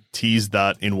already teased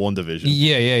that in WandaVision.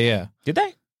 Yeah. Did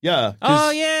they? Yeah.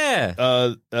 Oh, yeah.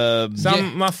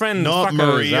 My friend. Not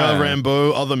Maria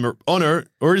Rambeau,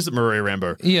 or is it Maria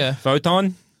Rambeau? Yeah.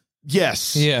 Photon?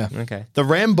 Yes. Yeah. Okay. The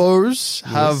Rambos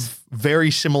have very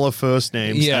similar first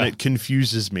names, and it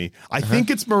confuses me. I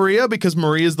think it's Maria because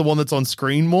Maria is the one that's on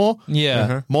screen more.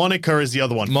 Yeah. Monica is the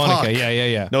other one. Monica, Fuck.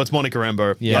 yeah. No, it's Monica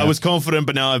Rambeau. Yeah. I was confident,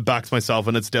 but now I've backed myself,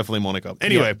 and it's definitely Monica.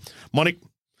 Anyway, Monica.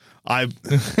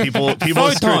 People.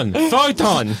 Photon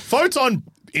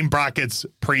in brackets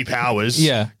pre-powers.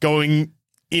 Yeah. Going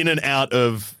in and out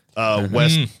of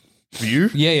West View.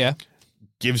 Yeah.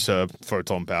 Gives her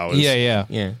photon powers.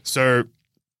 Yeah. So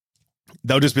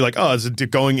they'll just be like, oh, is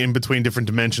it going in between different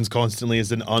dimensions constantly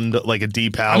as an like a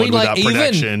depowered without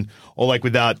protection or like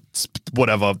without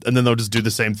whatever, and then they'll just do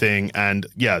the same thing. And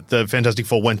yeah, the Fantastic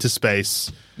Four went to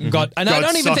space. And I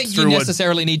don't even think you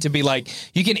necessarily need to be like,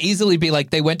 you can easily be like,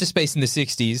 they went to space in the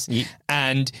 60s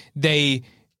and they've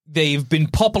been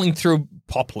poppling.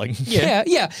 Yeah.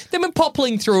 They've been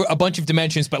poppling through a bunch of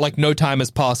dimensions, but like no time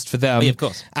has passed for them. Yeah, of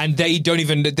course. And they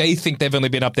think they've only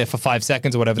been up there for 5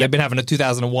 seconds or whatever. They've been having a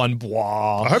 2001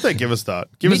 blah. I hope they give us that.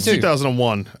 Give us too.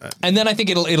 2001. And then I think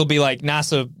it'll be like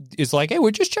NASA is like, hey,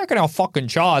 we're just checking our fucking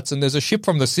charts and there's a ship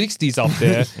from the 60s up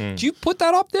there. Do you put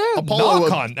that up there? Apollo- No, I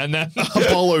can't. And then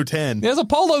Apollo 10. there's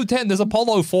Apollo 10, there's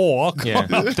Apollo 4. Yeah.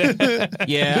 Up there.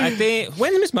 Yeah, I think.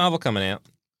 When's Miss Marvel coming out?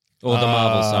 Or the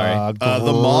Marvel, sorry.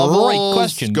 The Marvels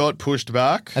question. got pushed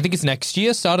back. I think it's next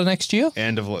year, start of next year.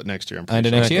 End of next year. I'm pretty End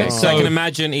of sure. next year. So I can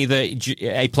imagine either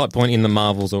a plot point in the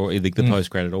Marvels or either the post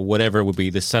credit or whatever would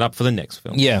be the setup for the next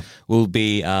film. Yeah. Will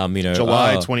be,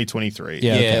 July 2023.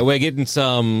 Yeah. Yeah, we're getting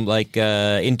some like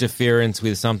interference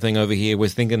with something over here. We're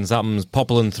thinking something's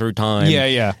poppling through time.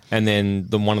 Yeah. And then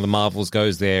one of the Marvels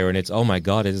goes there, and it's, oh my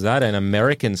god, is that an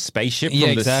American spaceship Yeah,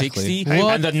 from the exactly. 60s?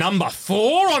 What? And the number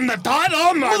 4 on the title.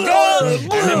 Oh my god! And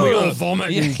then we all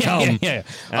vomit and come.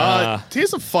 Yeah.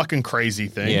 Here's a fucking crazy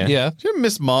thing. Yeah. Yeah. Do you know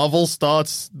Miss Marvel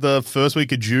starts the first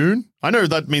week of June? I know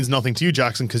that means nothing to you,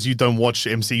 Jackson, because you don't watch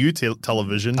MCU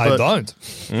television. I But don't.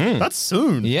 That's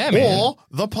soon. Yeah, man. Or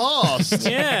the past.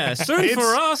 Yeah, soon It's-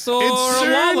 for us or it's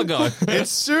a while soon. ago.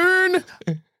 It's soon.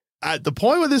 At the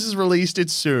point where this is released,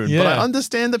 it's soon. But Yeah. I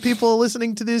understand that people are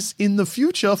listening to this in the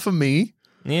future for me.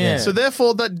 Yeah. So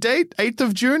therefore, that date, 8th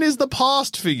of June, is the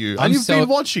past for you. And you've been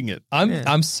watching it.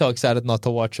 I'm so excited not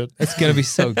to watch it. It's gonna be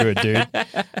so good, dude.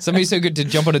 It's gonna be so good to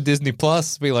jump on a Disney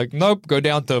Plus. Be like, nope, go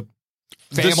down to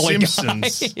Family The Guy.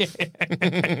 Simpsons.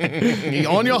 You're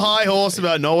on your high horse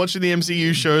about not watching the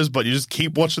MCU shows, but you just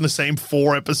keep watching the same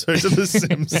 4 episodes of The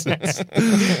Simpsons.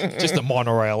 Just a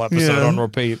monorail episode Yeah. on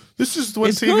repeat. This is when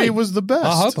It's TV good. was the best.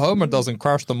 I hope Homer doesn't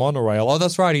crash the monorail. Oh,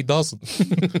 that's right, he doesn't.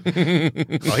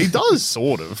 Oh, he does,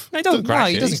 sort of. They don't No,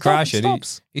 crash he it. doesn't Stop- crash it.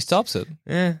 Stops. He stops it.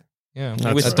 Yeah. Yeah,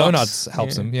 That's with right. donuts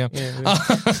helps him. Yeah,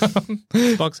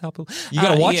 Box Apple. You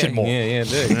gotta watch yeah, it more. Yeah,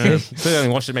 do. So I only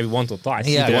watched it maybe once or twice.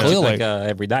 Yeah, You can watch clearly. it like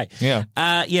every day. Yeah.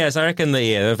 So I reckon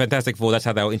the Fantastic Four, that's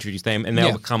how they'll introduce them, and they'll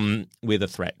Yeah. come with a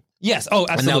threat. yes. Oh,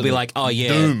 absolutely. And they'll be like, oh, yeah.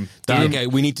 Doom. Okay,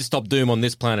 we need to stop Doom on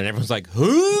this planet. Everyone's like,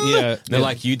 who? Yeah. They're Yeah.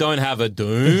 like, you don't have a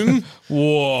Doom?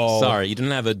 whoa. Sorry, you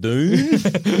don't have a Doom?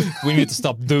 We need to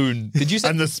stop Dune. Did you say?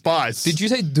 And the spice. Did you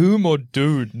say Doom or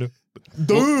Dune?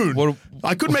 Dune. What-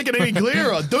 I couldn't make it any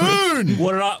clearer. Dune.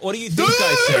 What do you think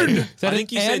I said? that I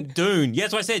think an you N? said Dune.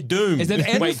 Yes, I said Doom. Is it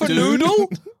N Wait, for Doom? noodle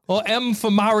or M for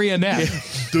marionette?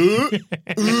 Dune.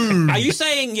 Are you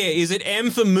saying, is it M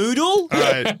for Moodle? All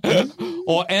right.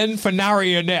 Or N for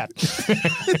narionette?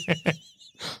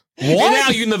 In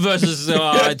our universe, it's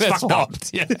That's fucked up.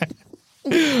 swapped, Yeah.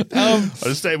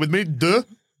 Just stay with me.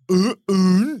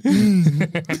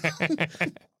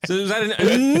 So is that an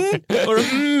or a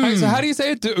Hey, so how do you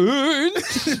say it? Dune?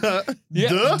 Yeah.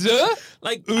 Duh. Duh.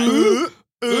 like Are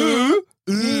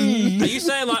you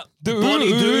saying like Bonnie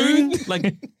Doon?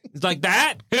 Like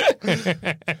that?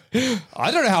 I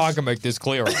don't know how I can make this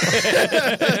clearer.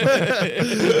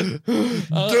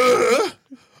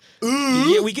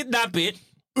 Yeah, we get that bit.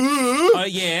 Oh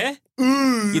yeah.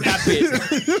 Get that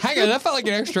bit. Hang on, that felt like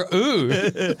an extra ooh.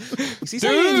 Is he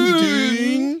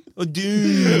saying Doon or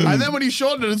Doon? And then when you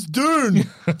shorten it, it's Dune.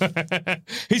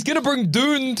 He's gonna bring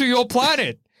Dune to your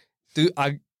planet. Dude,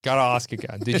 I gotta ask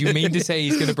again. Did you mean to say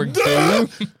he's gonna bring Dune?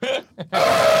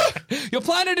 Your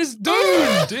planet is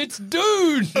doomed. It's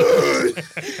doomed.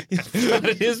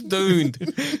 It is Doon.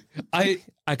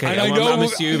 Okay, and I I'm know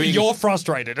assuming you're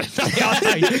frustrated.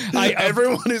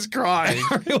 Everyone is crying.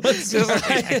 Everyone's just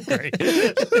angry.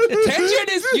 Tension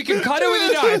is, you can cut it with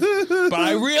a knife, but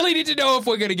I really need to know if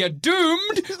we're going to get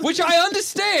doomed, which I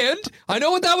understand. I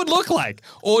know what that would look like.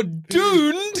 Or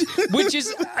doomed, which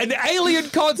is an alien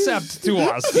concept to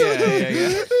us.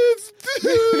 Yeah.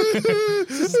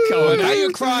 Go on. Now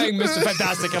you're crying, Mr.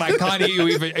 Fantastic, and I can't hear you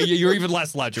even. You're even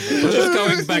less legible. Just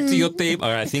going back to your theme. All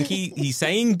right, I think he's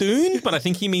saying Doon, but I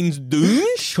think he means Doom.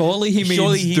 Surely he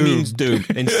means Doom.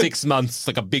 In 6 months,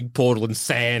 like a big portal and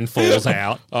sand falls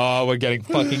out. Oh, we're getting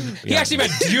fucking. He actually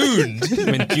meant Dune.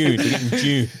 I mean, Dune. We're getting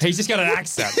Dune. He's just got an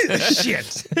accent.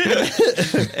 Shit.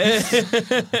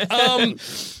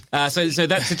 So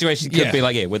that situation could be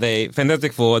like, with a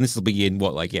Fantastic Four, and this will be in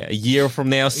a year from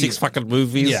now, 6 fucking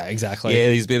movies. Yeah, exactly. Yeah,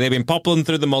 they've been popping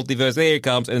through the multiverse. There it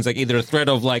comes, and it's like either a threat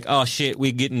of like, oh shit,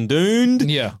 we're getting doomed.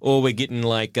 Yeah. Or we're getting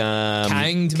like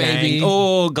Kanged, maybe.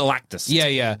 or Galactus.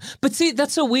 Yeah. But see,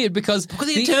 that's so weird because Because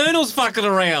the Eternals fucking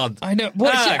around. I know.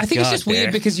 Well, Ah, I think it's just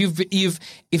weird goddamn. because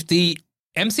if the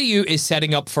MCU is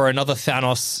setting up for another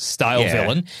Thanos-style Yeah.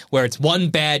 villain, where it's one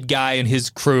bad guy and his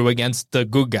crew against the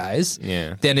good guys,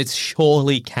 Yeah. then it's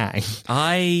surely Kang.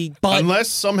 But Unless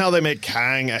somehow they make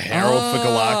Kang a herald for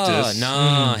Galactus.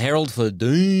 Nah, Herald for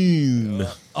Doom.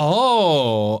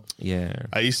 Oh, Yeah.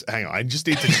 Hang on, I just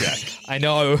need to check. I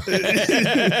know.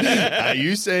 Are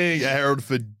you saying a herald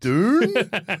for Dune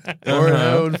or a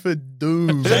herald for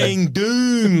Doom? Saying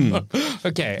Doom.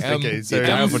 Okay. Okay, so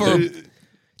M for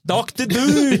Doctor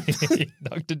Doom.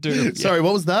 Dr. Doom. Sorry,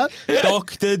 what was that?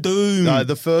 Doctor Doom.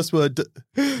 The first word.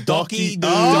 Docky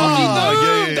Doom.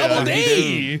 yeah. Double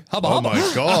D. Hubba, Oh hubba.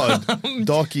 my god.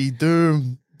 Docky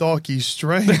Doom. Docky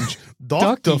Strange.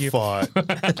 Doctor Docky. Fight.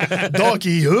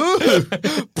 Docky who?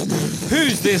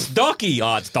 Who's this Docky?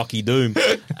 Oh, it's Docky Doom.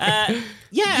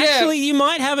 Actually, you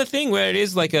might have a thing where it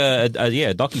is like a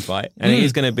Docky fight, and it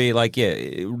is going to be like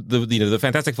the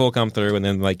Fantastic Four come through, and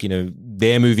then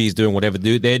their movie is doing whatever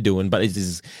they're doing, but it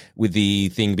is with the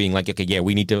thing being like, okay,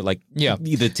 we need to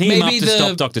either team Maybe up to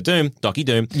stop Doctor Doom, Docky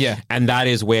Doom, and that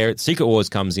is where Secret Wars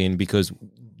comes in because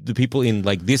the people in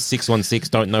like this 616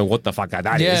 don't know what the fuck that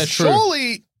is. Yeah, true.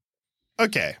 Surely.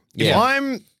 Okay. If Yeah.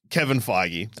 I'm Kevin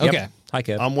Feige. Okay. Hi,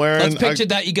 Kev. I'm wearing. Let's picture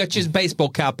that you got your baseball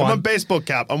cap I'm a on. baseball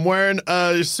cap. I'm wearing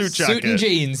a suit jacket. Suit and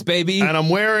jeans, baby. And I'm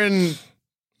wearing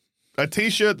a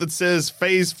t-shirt that says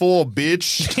Phase 4,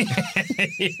 bitch.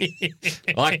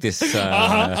 I like this. Kevin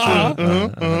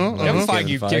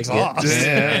Feige kicks ass.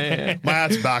 Yeah. My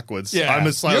hat's backwards. Yeah. I'm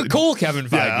a slightly... You're cool, Kevin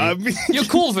Feige. Yeah, I mean- You're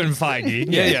Coolvin Feige.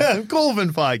 Yeah. I'm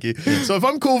Colvin Feige. So if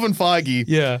I'm Colvin Feige,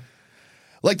 Yeah.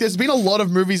 like there's been a lot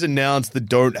of movies announced that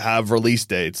don't have release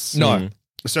dates. No.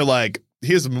 So like,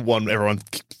 here's one everyone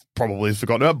probably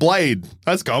forgotten about Blade.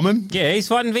 That's coming. Yeah, he's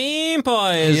fighting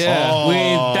vampires Yeah.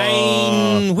 with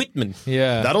Dane Whitman.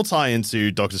 Yeah. That'll tie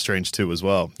into Doctor Strange 2 as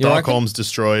well. You reckon? Darkholm's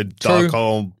destroyed. True.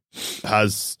 Darkholm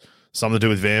has something to do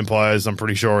with vampires, I'm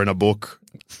pretty sure, in a book.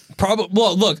 Probably.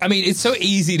 Well, look, I mean, it's so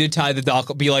easy to tie the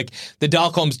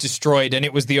Darkholm's destroyed, and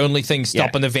it was the only thing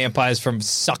stopping the vampires from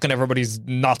sucking everybody's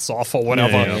nuts off or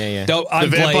whatever. Yeah. The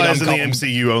vampires in the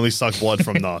MCU only suck blood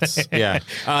from nuts. Yeah.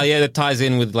 That ties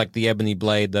in with like the Ebony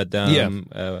Blade that Whitman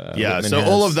So has.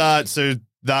 all of that, so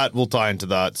that will tie into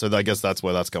that. So I guess that's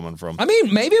where that's coming from. I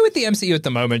mean, maybe with the MCU at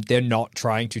the moment, they're not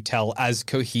trying to tell as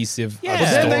cohesive of a Yeah.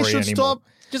 story Then they should anymore. stop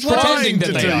Just pretending that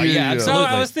to they tell are. you. Yeah, So absolutely.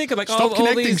 I was thinking, like, Stop all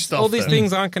connecting these stuff all these then.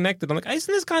 things aren't connected. I'm like,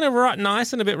 isn't this kind of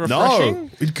nice and a bit No,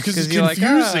 refreshing? because it's you're like,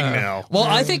 confusing now. Well,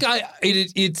 I think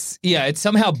it's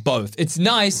somehow both. It's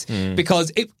nice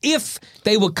because if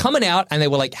they were coming out and they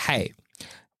were like, hey,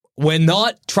 we're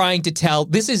not trying to tell,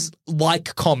 this is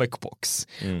like comic books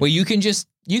where you can just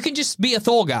be a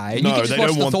Thor guy and you can just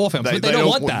watch the Thor films, but they don't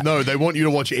want that. No, they want you to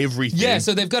watch everything. Yeah,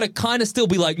 so they've got to kind of still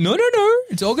be like, no,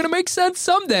 it's all going to make sense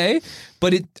someday.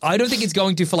 But I don't think it's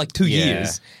going to for like 2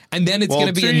 years. And then it's going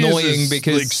to be 2 years annoying is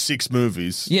because... like 6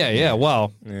 movies. Yeah,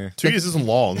 well... 2 years isn't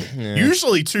long.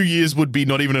 Usually 2 years would be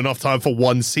not even enough time for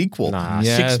one sequel. Nah,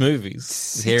 Yeah. 6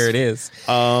 movies. Here it is.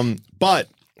 But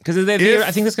Because I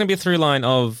think there's going to be a through line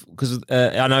of, because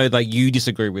I know like you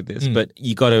disagree with this, but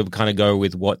you got to kind of go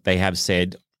with what they have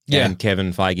said. Yeah. And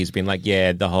Kevin Feige's been like,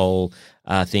 the whole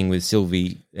thing with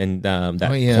Sylvie and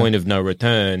that yeah. point of no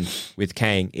return with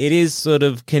Kang, it is sort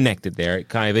of connected there.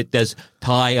 It does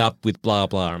tie up with blah,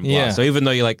 blah, and blah. Yeah. So even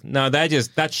though you're like, no,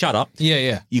 that shut up.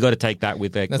 Yeah. You got to take that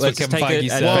with That's what let's Kevin take Feige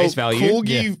it at said. face value.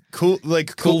 Coolgy,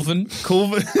 Coolvin.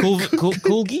 Coolgy?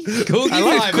 Coolgy.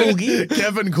 I like Coolvin. Coolgy.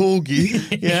 Kevin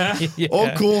Coolgy. Yeah. Or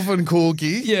Coolvin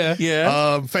Coolgy. Yeah.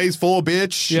 Yeah. Phase 4,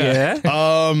 bitch.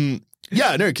 Yeah.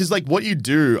 Yeah, no, because like what you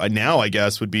do now, I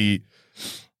guess, would be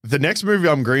the next movie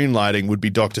I'm greenlighting would be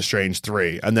Doctor Strange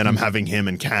 3, and then I'm having him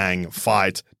and Kang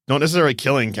fight, not necessarily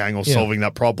killing Kang or solving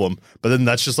that problem, but then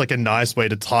that's just like a nice way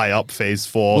to tie up Phase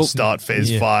 4, start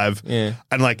Phase 5, and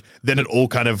like then it all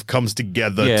kind of comes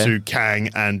together to Kang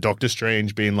and Doctor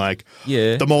Strange being like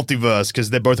the multiverse because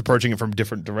they're both approaching it from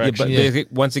different directions.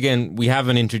 But once again, we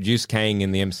haven't introduced Kang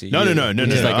in the MCU. No.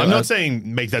 Like, I'm not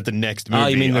saying make that the next movie. Oh,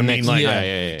 you mean the I next- mean like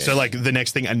yeah. so like the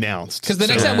next thing announced. Because the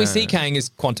next time we see Kang is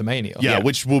Quantumania. Yeah,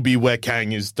 which will be where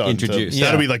Kang is done. Introduced.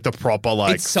 That'll Yeah. be like the proper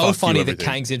like. It's so fuck you funny that everything.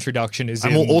 Kang's introduction is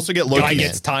And in we'll also get Loki. Guy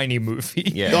Gets Tiny movie.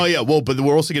 Yeah. Oh yeah, well, but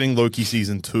we're also getting Loki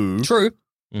season 2, True.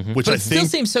 which But I it still think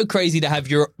seems so crazy to have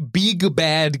your big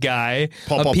bad guy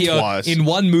Pop up appear twice. in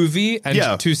one movie and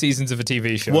Yeah. 2 seasons of a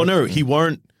TV show. Well, no, he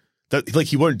won't.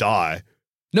 He won't die.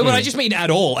 No, but I just mean at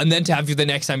all. And then to have you the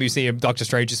next time you see him, Doctor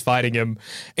Strange is fighting him.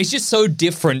 It's just so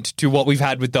different to what we've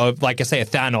had with the, like I say, a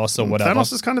Thanos or whatever.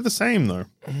 Thanos is kind of the same though.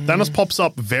 Thanos pops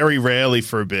up very rarely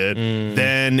for a bit,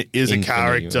 then is a Infinity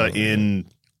character War, in.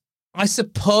 I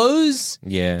suppose.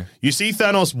 Yeah. You see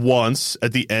Thanos once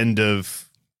at the end of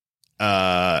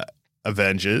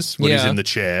Avengers when he's Yeah. in the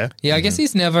chair. Yeah, I guess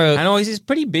he's never. I know he's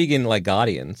pretty big in like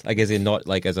Guardians. I guess in not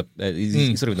like as a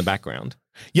he's sort of in the background.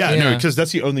 Yeah, no, Yeah. because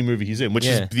that's the only movie he's in, which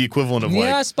Yeah. is the equivalent of like.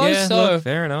 Yeah, I suppose so. look,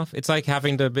 fair enough. It's like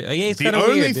having to. It's The kind of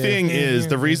only weird. thing Yeah. is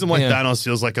the reason why Yeah. Thanos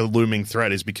feels like a looming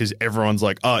threat is because everyone's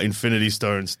like, Infinity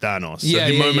Stones, Thanos. So Yeah,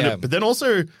 the yeah, moment yeah. but then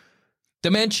also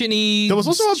Dimension-y. there was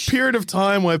also a period of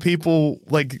time where people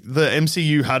like the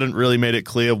MCU hadn't really made it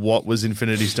clear what was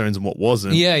Infinity Stones and what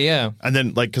wasn't. Yeah. And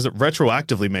then like because it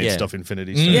retroactively made Yeah. stuff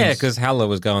Infinity Stones. Yeah, because Hela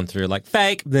was going through like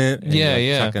fake.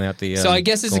 Chucking out the. So I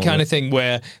guess it's the kind of thing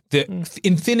where the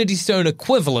Infinity Stone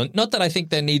equivalent, not that I think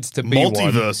there needs to be one.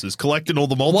 Multiverses, collecting all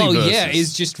the multiverses. Well, yeah,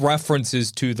 is just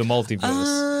references to the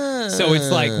multiverse. So it's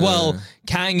like, well,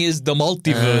 Kang is the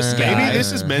multiverse guy. Maybe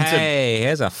this is meant to. Hey,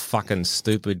 here's a fucking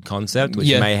stupid concept which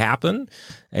Yeah. may happen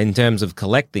in terms of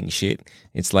collecting shit.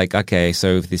 It's like, okay,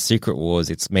 so if the Secret Wars,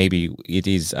 it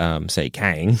is say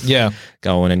Kang,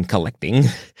 going and collecting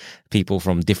people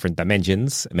from different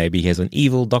dimensions. Maybe he has an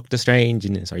evil Doctor Strange,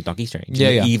 Doctor Strange, Yeah,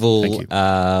 an yeah. evil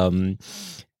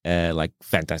like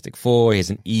Fantastic Four. He has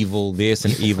an evil this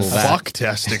and evil that.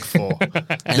 Fucktastic Four.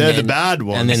 They're the bad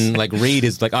ones. And then like Reed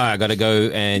is like, I gotta go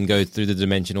through the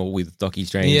dimensional with Doctor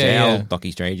Strange.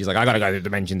 Doctor Strange is like, I gotta go through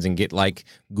dimensions and get like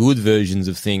good versions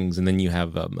of things, and then you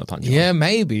have a punch. Yeah,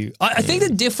 maybe. I think the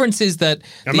difference is that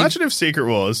Imagine if Secret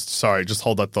Wars, sorry, just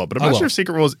hold that thought, but imagine will. if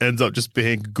Secret Wars ends up just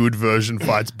being good version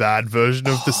fights bad version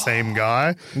of the same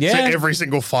guy. Yeah. So every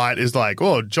single fight is like,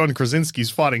 John Krasinski's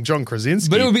fighting John Krasinski.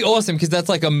 But it would be awesome because that's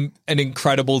like a an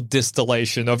incredible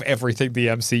distillation of everything the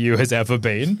MCU has ever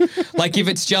been. Like if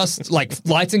it's just like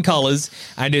lights and colors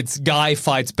and it's guy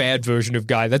fights bad version of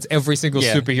guy, that's every single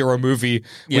superhero movie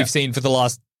we've seen for the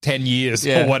last 10 years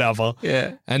or whatever.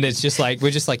 Yeah. And it's just like,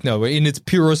 we're just like, no, in its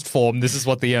purest form, this is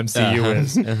what the MCU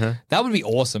is. That would be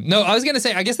awesome. No, I was going to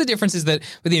say, I guess the difference is that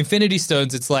with the Infinity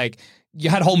Stones, it's like you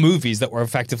had whole movies that were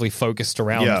effectively focused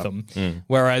around them.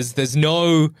 Whereas there's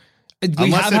no...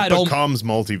 Unless it becomes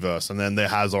multiverse, and then there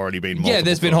has already been multiple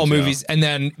there's been films, whole movies, and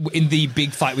then in the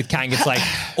big fight with Kang, it's like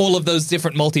all of those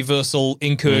different multiversal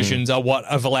incursions are what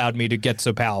have allowed me to get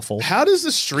so powerful. How does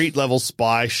the street level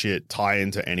spy shit tie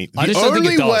into anything? I The just don't think it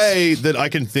only does. way that I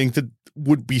can think that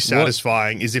would be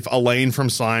satisfying is if Elaine from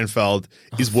Seinfeld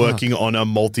is working on a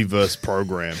multiverse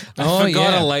program. Oh, I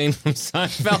forgot yeah. Elaine from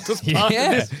Seinfeld was part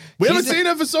Yeah. of this. We haven't seen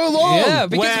her for so long. Yeah,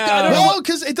 because Wow. I don't know. Well,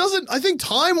 because it doesn't, I think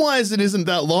time-wise it isn't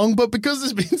that long, but because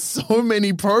there's been so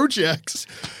many projects,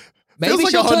 Maybe feels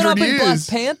like she'll turn 100 up in Black years.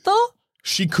 Panther.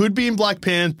 She could be in Black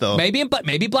Panther. Maybe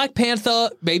Black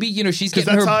Panther. Maybe she's Because getting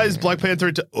that her. ties Black Panther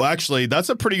into... Well, actually, that's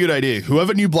a pretty good idea.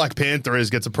 Whoever knew Black Panther is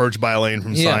gets approached by Elaine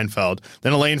from Yeah. Seinfeld.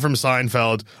 Then Elaine from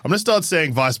Seinfeld... I'm going to start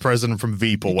saying Vice President from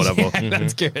Veep or whatever.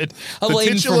 That's good. The Elaine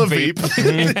titular from Veep.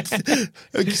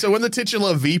 Veep. So when the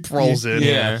titular Veep rolls in...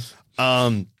 Yeah.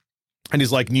 And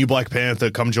he's like, new Black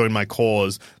Panther, come join my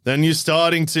cause. Then you're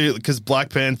starting to... Because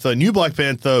new Black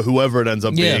Panther, whoever it ends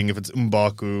up Yeah. being, if it's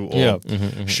M'Baku or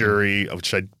Yeah. Shuri,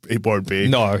 which it won't be.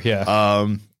 No, yeah.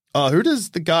 Who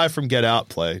does the guy from Get Out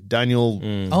play? Daniel...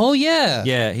 Oh yeah.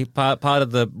 Yeah, he part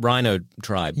of the Rhino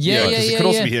tribe. Yeah, because yeah, it could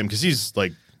also yeah. be him because he's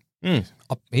like, He's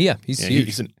yeah, huge.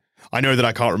 he's an, I know that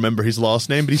I can't remember his last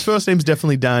name, but his first name's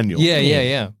definitely Daniel.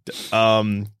 Yeah.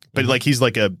 But like he's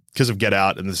like because of Get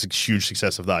Out and this huge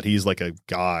success of that, he's like a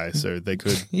guy. So they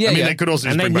could, Yeah, I mean, yeah. they could also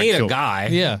just And they bring back need a Kill. guy.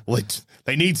 Yeah. Like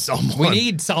they need someone. We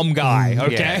need some guy,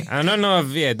 okay? Yeah. I don't know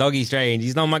if Doggy Strange.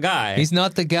 He's not my guy. He's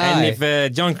not the guy. And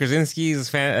if John Krasinski's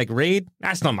fan like Reed,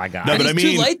 that's not my guy. No, And but it's I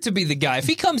mean- too late to be the guy. If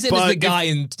he comes in as But the if- guy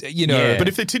and Yeah. But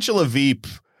if the titular Veep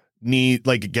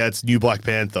gets new Black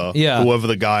Panther, Yeah. whoever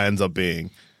the guy ends up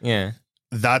being, yeah.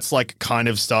 that's like kind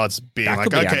of starts being That like,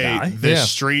 could be our okay, guy. the Yeah.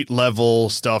 street level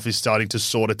stuff is starting to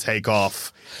sort of take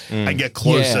off and get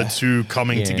closer Yeah. to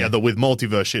coming Yeah. together with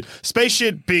multiverse shit. Space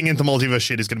shit being into multiverse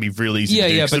shit is going to be really easy yeah, to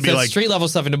do. yeah, 'cause but it'd be the like, street level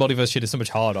stuff into multiverse shit is so much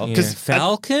harder. Yeah. 'Cause-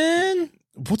 Falcon?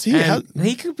 what's he? How, And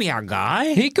he could be our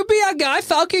guy. He could be our guy.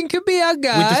 Falcon could be our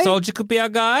guy. Winter Soldier could be our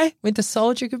guy. Winter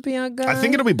Soldier could be our guy. I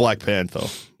think it'll be Black Panther.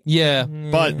 Yeah.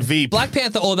 But Veep. Black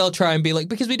Panther, or they'll try and be like,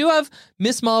 because we do have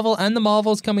Miss Marvel and the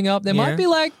Marvels coming up. There might Yeah. be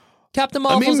like Captain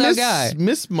Marvel's our guy.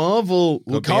 Miss Marvel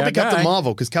Could can't be be our Captain guy.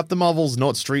 Marvel because Captain Marvel's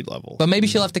not street level. But maybe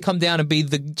she'll have to come down and be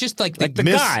the the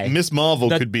Miss, guy. Miss Marvel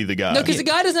That- could be the guy. No, because the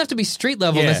guy doesn't have to be street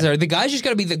level Yeah. necessarily. The guy's just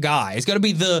got to be the guy. He's got to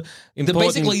be the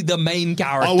Important- basically the main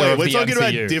character. Oh wait, of we're the talking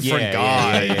about MCU. different Yeah,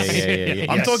 guys. yeah.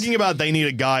 I'm Yes. talking about they need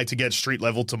a guy to get street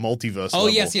level to multiverse. Oh level.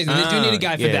 yes, they do need a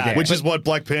guy for yeah, that. yeah. Which is what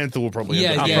Black Panther will probably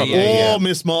Yeah, end up yeah, being. yeah, yeah. Or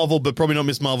Miss Marvel, but probably not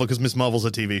Miss Marvel because Miss Marvel's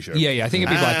a TV show. Yeah, I think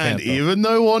it'd be Black And Panther. even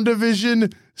though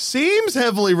WandaVision seems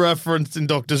heavily referenced in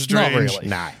Doctor Strange, really.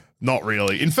 Nah. not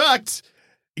really. In fact,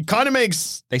 it kind of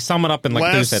makes They sum it up in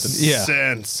like 2 less sentences. Yeah.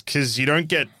 sense because you don't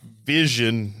get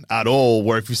Vision at all.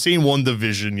 Where if you've seen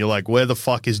WandaVision, you're like, where the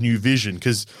fuck is New Vision?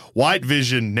 Because White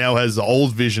Vision now has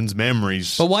old Vision's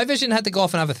memories. But White Vision had to go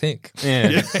off and have a think.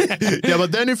 Yeah. Yeah,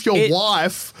 but then if your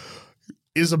wife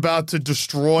is about to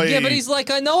destroy... Yeah, but he's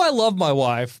like, I know I love my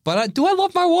wife, but do I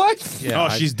love my wife? Yeah, oh,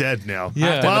 she's dead now.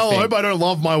 Yeah. Well, I think. hope I don't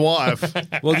love my wife.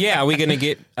 Well, yeah, are we going to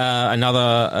get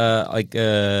another, like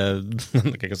I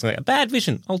guess a bad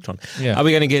Vision, Ultron? Yeah. Are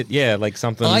we going to get, like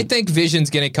something? I think Vision's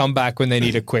going to come back when they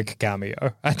need a quick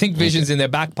cameo. I think Vision's in their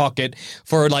back pocket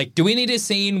for like, do we need a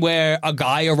scene where a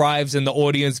guy arrives and the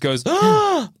audience goes,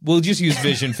 ah, we'll just use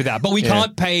Vision for that. But we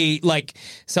can't pay like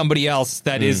somebody else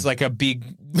that is like a big,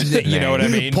 you know what I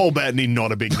mean? Paul Bettany,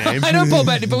 not a big name. I know Paul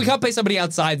Bettany, but we can't pay somebody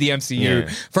outside the MCU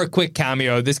Yeah. for a quick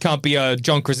cameo. This can't be a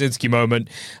John Krasinski moment.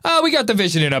 We got the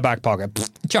Vision in our back pocket.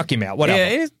 Pfft, chuck him out, whatever.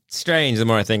 Yeah, it's strange the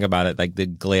more I think about it, like the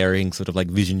glaring sort of like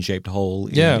Vision-shaped hole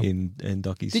in, Yeah. in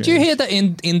Doctor Strange. Did you hear that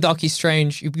in Doctor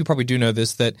Strange, you probably do know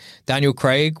this, that Daniel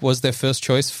Craig was their first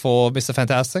choice for Mr.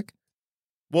 Fantastic?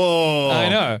 Whoa. I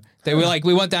know. They were like,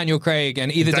 we want Daniel Craig,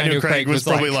 and either Daniel Craig was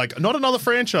probably like, not another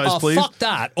franchise, oh, please. fuck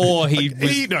that. Or he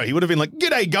was, He would have been like,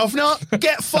 "G'day, governor,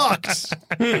 get fucked.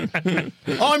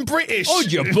 I'm British. oh,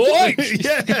 you boy.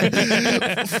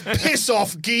 yeah, piss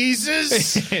off,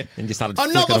 geezers. And just started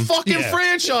Another flicking 'em. fucking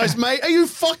franchise, mate. Are you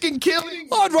fucking kidding?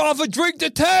 I'd rather drink the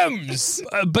Thames.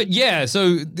 But yeah,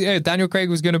 so Daniel Craig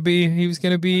was going to be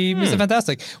Mr.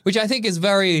 Fantastic, which I think is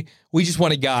very, we just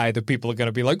want a guy that people are going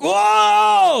to be like,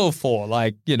 whoa, for,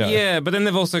 like, you know. Yeah, but then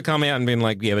they've also come out and been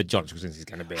like, yeah, but John Krasinski's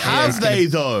going to be. Have they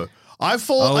though? I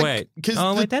thought, Oh, like, wait. because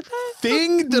Oh, the wait, did they?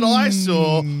 thing that I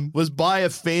saw was by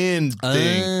a fan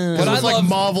thing. 'Cause But it I was like love-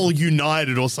 Marvel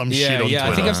United or some shit on Yeah, I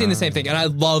Twitter. think I've seen the same thing. And I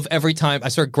love every time I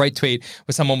saw a great tweet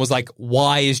where someone was like,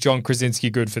 why is John Krasinski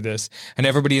good for this? And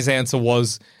everybody's answer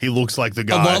was, He looks like the a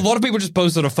guy. lot of people just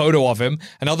posted a photo of him,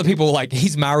 and other people were like,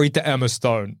 he's married to Emma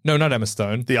Stone. No, not Emma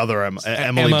Stone. The other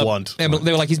Emily Blunt. They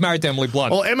were like, he's married to Emily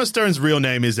Blunt. Well, Emma Stone's real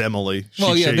name is Emily.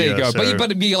 Well, yeah, there you go. so-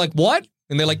 But you're like, what?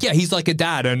 And they're like, yeah, he's like a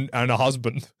dad and a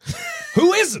husband.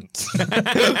 Who isn't?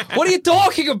 What are you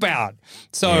talking about?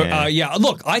 So, Yeah.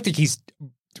 look, I think he's...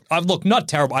 look, not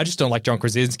terrible. I just don't like John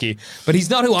Krasinski, but he's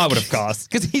not who I would have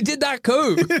cast because he did that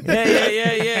coup.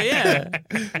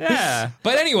 Yeah.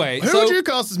 But anyway, Who so would you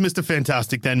cast as Mr.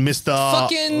 Fantastic then? Mr.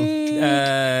 fucking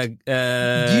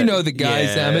You know the guy,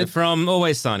 Zamet. from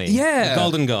Always Sunny. Yeah. The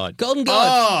Golden God. Golden God.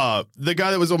 Ah, the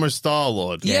guy that was almost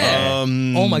Star-Lord. Yeah.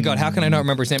 Oh my God, how can I not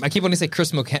remember his name? I keep wanting to say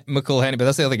Chris McElhenney, but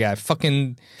that's the other guy.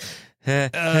 Fucking.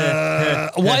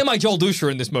 Why am I Joel Dusher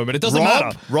in this moment? It doesn't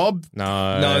matter. Rob? No,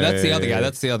 That's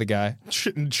the other guy.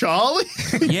 Charlie?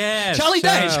 Yes, Charlie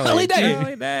Day. Charlie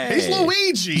Day. He's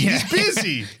Luigi. He's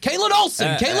busy. Caitlin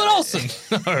Olsen.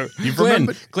 No. You've Glenn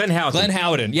remembered? Howard. Glenn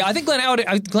Howden. Yeah, I think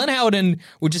Glenn Howden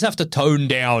would just have to tone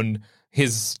down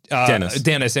his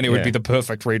Dennis, and it would Yeah. be the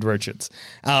perfect Reed Richards.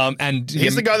 And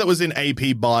He's the guy that was in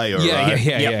AP Bio, right?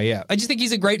 Yeah. I just think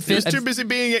he's a great He fit. was too busy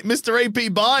being Mr.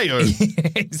 AP Bio.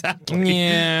 Exactly.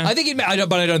 Yeah. I think but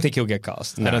I don't think he'll get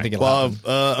cast. I don't think it'll happen.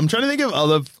 Well, I'm trying to think of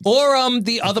other... Or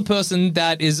the other person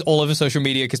that is all over social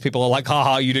media because people are like,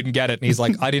 haha, you didn't get it. And he's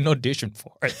like, I didn't audition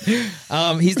for it.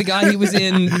 He's the guy who was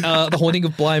in The Haunting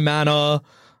of Bly Manor.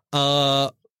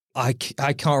 I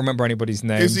can't remember anybody's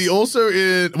name. Is he also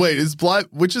in... Wait, is Bly...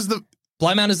 Which is the...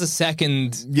 Bly Manor's the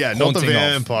second. Yeah, not the Haunting of.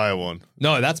 vampire one.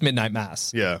 No, that's Midnight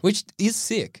Mass. Yeah. Which is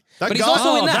sick. That but he's guy-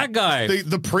 also in Oh, that. that guy.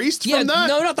 The priest Yeah, from that?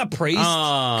 no, not the priest.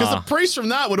 Because the priest from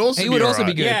that would also He be would also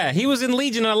alright. be good. Yeah, he was in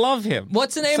Legion. I love him.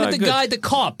 What's the name So of the good. guy, the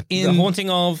cop in The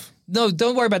Haunting of... No,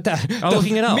 don't worry about that. I'm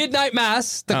looking it up. Midnight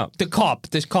Mass, the Oh. cop.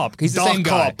 He's the The same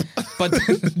guy. cop. But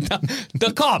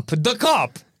the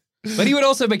cop. But he would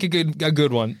also make a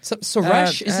good one.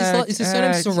 Suresh? Is his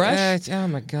surname Suresh? Oh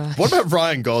my god. What about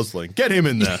Ryan Gosling? Get him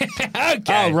in there.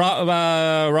 Okay. Oh,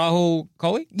 Rahul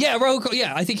Kohli? Yeah,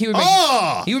 yeah, I think he would make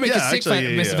Oh! he would make Yeah, a sick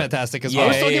actually, yeah, Mr. yeah. Fantastic as I well.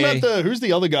 was talking yeah, about who's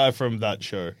the other guy from that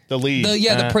show? The lead.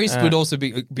 The priest would also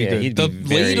be good. he'd The be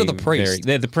very, lead or the priest?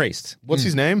 They're the priest. What's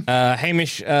his name?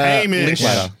 Hamish. Hamish.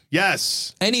 Linklater.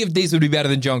 Yes. Any of these would be better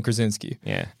than John Krasinski.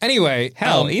 Yeah. Anyway,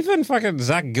 Hell, even fucking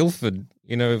Zach Guilford.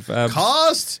 You know,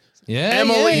 Cast yeah,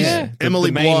 Emily yeah.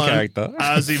 Emily The main Blunt character.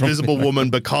 as the Invisible Woman,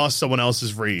 but cast someone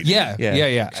else's Reed. Yeah.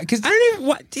 Because I don't even.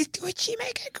 What would she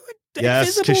make a good?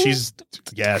 Yes, because she's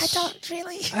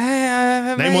Really.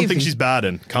 Name one thing she's bad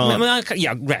in. Can't.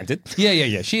 Yeah, granted.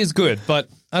 Yeah. She is good, but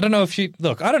I don't know if she.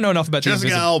 Look, I don't know enough about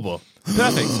Jessica Alba.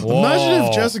 Perfect. Imagine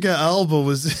if Jessica Alba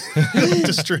was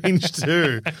Doctor Strange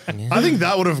too. I think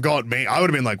that would have got me. I would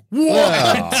have been like,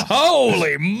 what?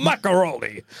 Holy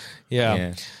macaroni!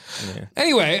 Yeah.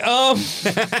 Anyway,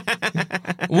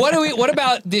 what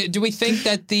about? Do we think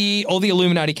that all the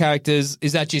Illuminati characters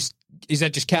is that just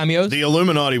cameos? The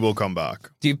Illuminati will come back.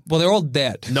 Well, they're all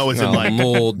dead. No, it's in No, like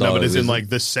more no, but it's in those. like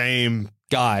the same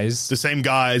Guys.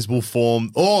 guys will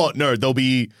form. Oh no, they'll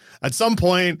be at some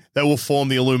point they will form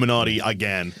the Illuminati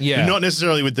again. Yeah. not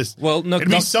necessarily with this. Well, no, it'd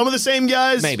be Doc- some of the same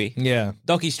guys. Maybe. Yeah.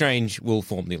 Doctor Strange will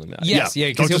form the Illuminati. Yes, Yeah,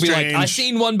 because he'll Doctor be like, I Strange.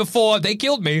 seen one before. They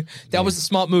killed me. That was a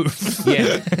smart move.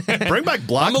 Yeah. Bring back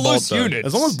Black I'm a Bolt. loose though. unit.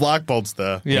 As long as Black Bolt's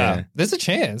there. Yeah. There's a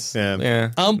chance. Yeah.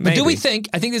 Yeah. But do we Maybe. think,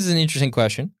 I think this is an interesting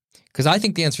question, because I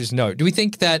think the answer is no. Do we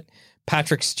think that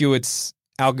Patrick Stewart's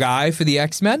our guy for the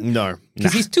X-Men? No.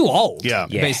 because he's too old. Yeah.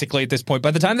 Yeah. basically at this point.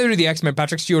 By the time they do the X-Men,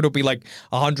 Patrick Stewart will be like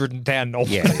 110 or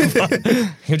Yeah.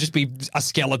 whatever. He'll just be a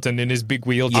skeleton in his big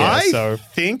wheelchair. I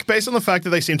think, based on the fact that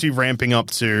they seem to be ramping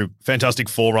up to Fantastic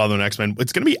Four rather than X-Men,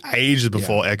 it's going to be ages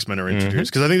before X-Men are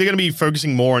introduced. Because I think they're going to be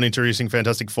focusing more on introducing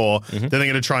Fantastic Four. Then they're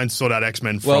going to try and sort out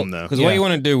X-Men Well, from there. because what you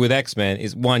want to do with X-Men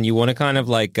is, one, you want to kind of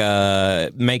like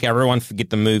make everyone forget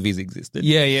the movies existed.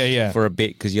 yeah. For a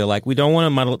bit, because you're like, we don't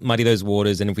want to muddy those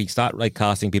waters, and if we start like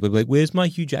casting people, be like, where's my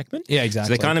Hugh Jackman? Yeah,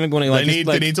 exactly. So they kind of want to like,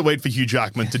 They need to wait for Hugh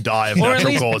Jackman to die of or at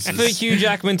natural least causes. for Hugh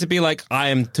Jackman to be like, I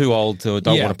am too old to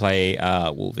don't Yeah. want to play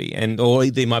Wolverine, and or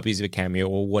they might be a cameo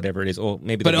or whatever it is, or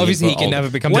maybe. But they'll obviously be he can older. never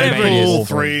become whatever the it main is. All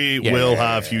three Yeah. will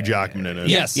have Hugh Jackman in it.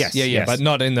 Yes, Yes, yeah, yes. but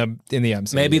not in the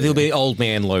MCU. Maybe there'll be Old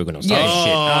Man Logan or something. Yeah.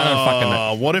 Shit, I don't fucking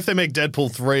know. What if they make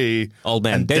Deadpool 3 Old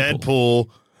Man and Deadpool. Deadpool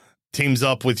teams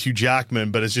up with Hugh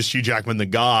Jackman, but it's just Hugh Jackman the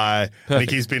guy. And he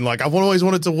keeps being like, I've always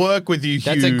wanted to work with you,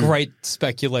 That's Hugh. a great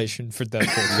speculation for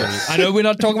Deadpool 3. I know we're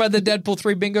not talking about the Deadpool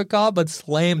 3 bingo card, but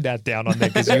slam that down on there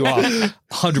because you are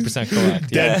 100%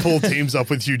 correct. Yeah. Deadpool teams up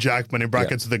with Hugh Jackman in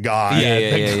brackets the guy.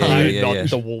 The guy, not yeah.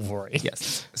 the Wolverine.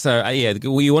 Yes. So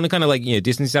you want to kind of like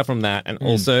distance yourself from that, and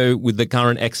also with the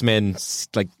current X-Men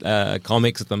like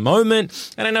comics at the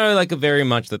moment. And I know like very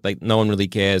much that like no one really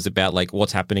cares about like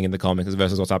what's happening in the comics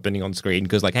versus what's happening on screen,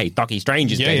 because like, hey, Doctor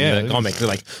Strange is dead in the comics. They're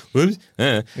like, whoops.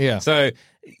 Yeah. So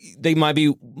they might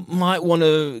want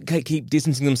to keep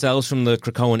distancing themselves from the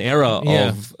Krakoan era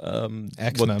of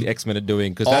X-Men. what the X-Men are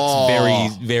doing, because that's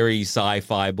very, very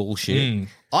sci-fi bullshit.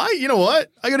 You know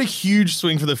what? I got a huge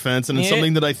swing for the fence, and it's Yeah.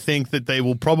 something that I think that they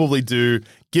will probably do.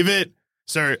 Give it,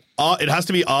 so it has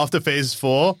to be after Phase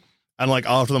 4 and like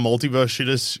after the multiverse shit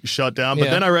is shut down. But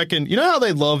Yeah. then I reckon, you know how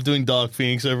they love doing Dark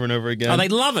Phoenix over and over again? Oh, they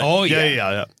love it. Oh,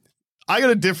 Yeah. I got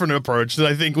a different approach that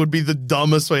I think would be the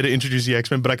dumbest way to introduce the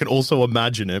X-Men, but I could also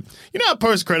imagine it. You know how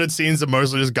post-credit scenes are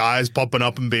mostly just guys popping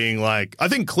up and being like, I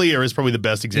think Clear is probably the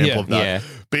best example of that. Yeah.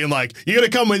 Being like, you gotta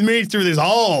come with me through this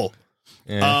hole.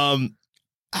 Yeah.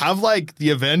 Have like the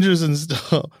Avengers and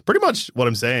stuff. Pretty much what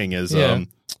I'm saying is, Yeah.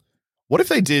 what if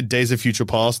they did Days of Future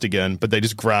Past again, but they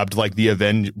just grabbed like the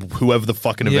whoever the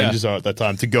fucking Avengers are at that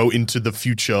time to go into the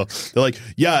future? They're like,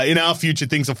 yeah, in our future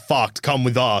things are fucked. Come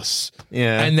with us.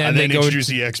 Yeah. And then And they then go introduce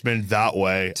the X-Men that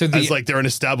way. to the- as like they're an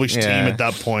established team Yeah. at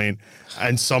that point,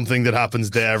 and something that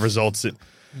happens there results in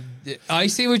I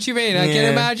see what you mean. I can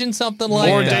Yeah. imagine something like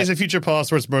or that. Days of Future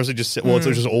Past where it's mostly just it's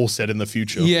just all set in the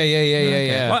future.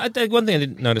 Yeah. Well, I think one thing I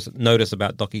didn't notice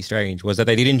about Doctor Strange was that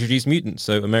they did introduce mutants.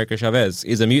 So America Chavez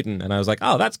is a mutant, and I was like,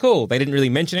 oh, that's cool. They didn't really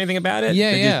mention anything about it.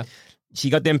 Yeah, They yeah.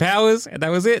 she got them powers, and that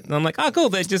was it. And I'm like, oh, cool.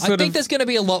 They just I sort think of. there's going to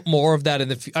be a lot more of that in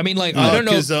the future. I mean, like, I don't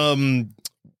know.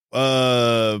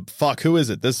 Because fuck, who is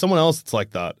it? There's someone else that's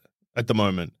like that at the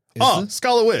moment. there?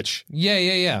 Scarlet Witch.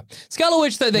 Yeah. Scarlet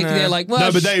Witch, they're like, well,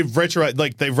 No, but they've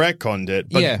retconned it.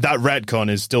 But Yeah. that retcon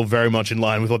is still very much in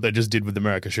line with what they just did with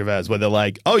America Chavez, where they're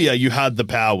like, oh yeah, you had the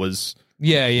powers,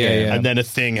 yeah. and then a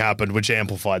thing happened which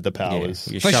amplified the powers.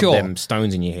 You For shove sure. them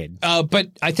stones in your head.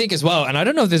 But I think as well, and I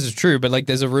don't know if this is true, but like,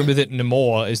 there's a rumor that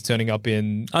Namor is turning up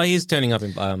in. Oh, he's turning up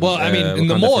in. Well, I mean,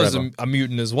 Wakanda Namor is Forever. a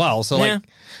mutant as well. So Yeah.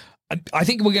 like, I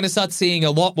think we're going to start seeing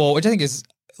a lot more, which I think is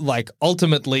like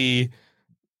ultimately.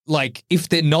 Like, if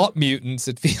they're not mutants,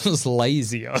 it feels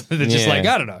lazier. They're just Yeah. like,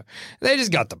 I don't know. They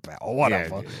just got the power,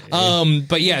 whatever.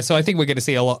 But yeah, so I think we're going to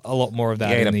see a lot more of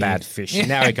that. You ate in a the- bad fish.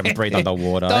 Now he can breathe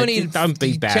underwater. Don't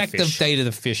be bad check fish. the date of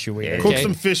the fish you eat. Yeah. Okay? Cook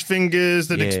some fish fingers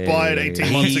that expired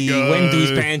 18 months He ago. went to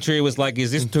his pantry, was like,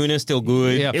 is this tuna still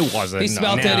good? Yeah. It wasn't. He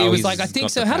smelled Now it. He was he's like, I think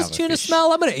got so. the How does power tuna fish.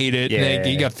 smell? I'm going to eat it. And then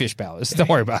Yeah. he got fish powers. Don't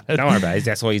worry about it. Don't worry about it.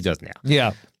 That's what he does now.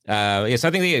 Yeah. So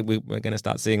I think we're going to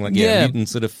start seeing like Yeah.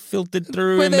 mutants sort of filtered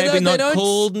through, But and they maybe don't- they not don't-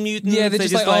 called mutants. Yeah, they're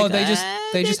just like, oh,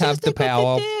 they just have the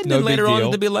power. And No then later big on,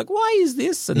 deal. they'll be like, why is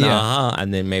this? And, Yeah.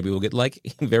 and then maybe we'll get like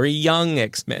very young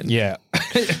X-Men. Yeah.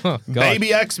 Oh, God.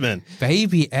 Baby X-Men.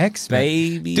 Baby X-Men.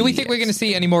 Baby. Do we think we're going to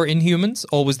see any more Inhumans,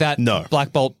 or was that No.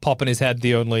 Black Bolt popping his head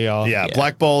the only? Yeah,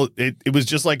 Black Bolt, it was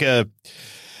just like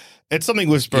it's something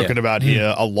we've spoken Yeah. about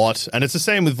here a lot. And it's the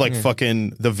same with like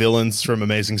fucking the villains from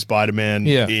Amazing Spider-Man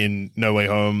Yeah. in No Way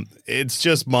Home. It's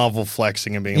just Marvel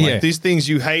flexing and being Yeah. like, these things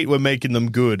you hate, we're making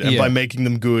them good. And Yeah. by making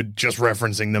them good, just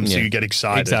referencing them so Yeah. you get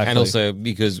excited. Exactly. And also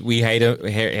because we hate it,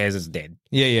 Hairs is dead.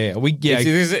 Yeah.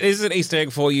 This is an Easter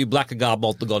egg for you Black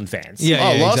Boltagon fans. Yeah. Oh,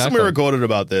 last time exactly. we recorded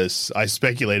about this, I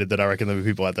speculated that I reckon there were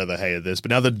people out there that hated this,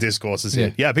 but now the discourse is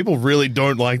hit. Yeah, people really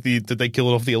don't like that they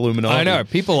killed off the Illuminati. I know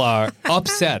people are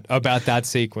upset about that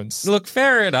sequence. Look,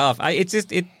 fair enough. I'm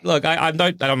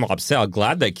not upset. I'm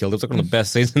glad they killed it. It was like one of the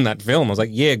best scenes in that film. I was like,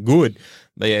 yeah, good.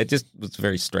 But yeah, it just was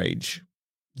very strange.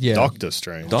 Yeah. Doctor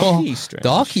Strange. Doctor Strange.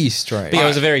 Doctor Strange. But yeah, it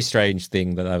was a very strange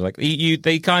thing that I was like,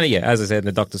 they kind of, as I said, in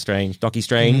the Doctor Strange,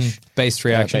 Based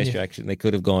reaction. based reaction, they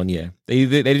could have gone, they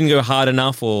didn't go hard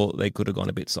enough, or they could have gone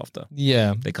a bit softer.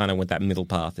 Yeah. They kind of went that middle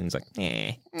path, and it's like,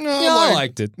 Yeah, I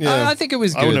liked it. Yeah. I think it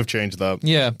was good. I wouldn't have changed that.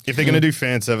 Yeah. If they're going to do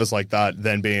fan service like that,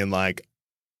 then being like,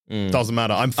 doesn't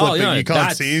matter. I'm flipping. no, you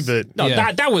can't see, but no,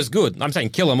 Yeah. that was good. I'm saying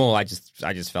kill them all. I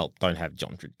just felt don't have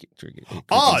John.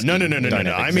 no.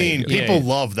 I mean, people Yeah.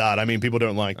 love that. I mean, people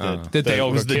don't like that. That they it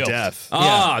was the overkilled. death.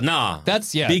 Nah.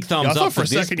 That's big thumbs I up thought for a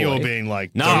this second you were boy. being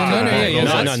like, No, don't No, go yeah.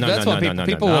 back. That's why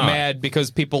people no. were mad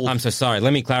because people. I'm so sorry.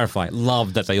 Let me clarify.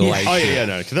 Love that they all ate Oh shit. yeah,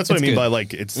 no. 'Cause that's what It's I mean good. by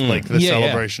like it's like the Yeah, yeah.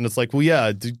 celebration. It's like, well,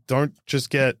 yeah, don't just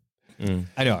get.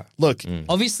 I know. Look,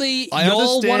 Obviously, I y'all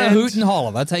want to understand- hoot and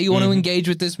holler. That's how you want to engage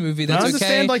with this movie. I That's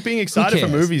understand okay. like being excited for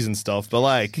cares? movies and stuff, but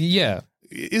like, Yeah.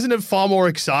 isn't it far more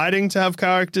exciting to have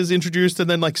characters introduced and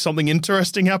then like something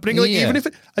interesting happening? Like Yeah. even if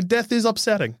a death is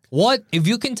upsetting. What if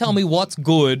you can tell me what's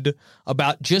good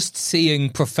about just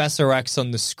seeing Professor X on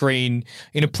the screen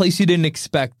in a place you didn't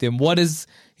expect him? What is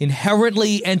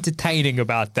inherently entertaining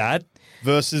about that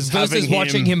Versus having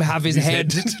watching him have his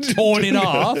head torn in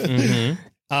half?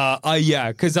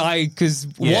 Because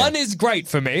Yeah. one is great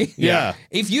for me. Yeah.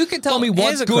 If you can tell me here's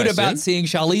what's a good question. about seeing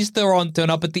Charlize Theron turn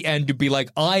up at the end, you'd be like,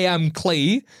 I am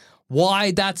Klee.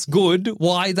 Why that's good?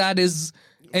 Why that is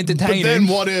But entertaining? then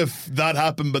what if that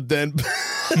happened, but then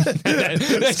She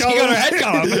got her head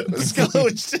cut off. Scarlet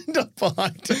Witch ended up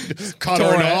behind her, cut her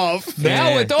Tore in it. half. Now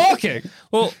Yeah. we're talking.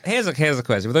 Well, here's a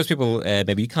question. For those people,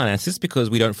 maybe you can't answer this because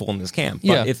we don't fall in this camp. But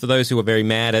Yeah. if for those who are very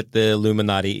mad at the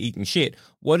Illuminati eating shit,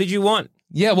 what did you want?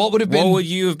 Yeah, what would have been? What would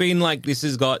you have been like? This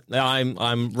has got. I'm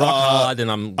rock hard,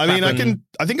 and I'm. I mean, clapping.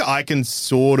 I think I can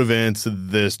sort of answer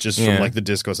this just from Yeah. like the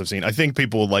discourse I've seen. I think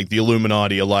people like the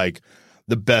Illuminati are like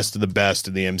the best of the best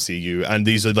in the MCU, and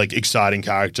these are like exciting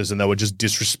characters, and they were just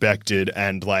disrespected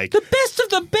and like. The best of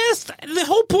the best. The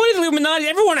whole point of the Illuminati,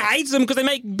 everyone hates them because they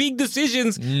make big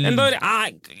decisions and don't.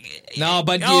 No,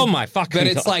 but oh my fucking! But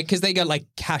it's God. like because they got like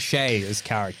cachet as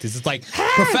characters. It's like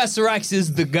Professor X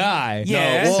is the guy.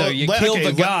 Yeah. No, so Well, you let- kill okay, the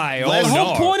let- guy. let- Oh the no.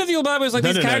 whole point of the Illuminati was like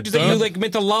No, these no, characters no, that you don't. like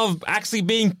meant to love actually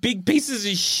being big pieces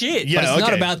of shit. Yeah, But it's not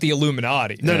okay. about the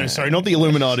Illuminati. No, sorry, not the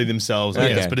Illuminati themselves, I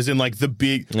Okay. guess, but as in like the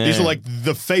big. These Yeah. are like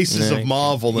the faces of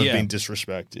Marvel that have Yeah. been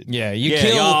disrespected. Yeah, you Yeah,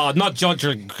 kill. not John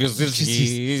because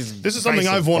he's This is something face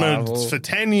of I've wanted Marvel. for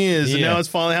 10 years, and Yeah. now it's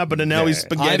finally happened, and now he's I've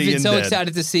spaghetti been and so dead.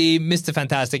 excited to see Mr.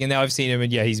 Fantastic, and now I've seen him,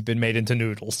 and yeah, he's been made into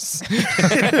noodles.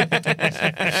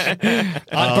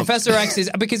 Professor X is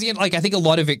because you know, like I think a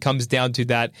lot of it comes down to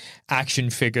that action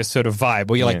figure sort of vibe,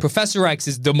 where you're like Professor X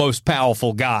is the most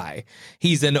powerful guy.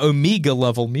 He's an Omega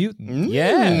level mutant,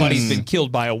 Yeah. but he's been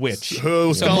killed by a witch.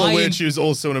 Her So Scarlet my- Witch is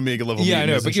also an Omega level. Yeah, I mutant,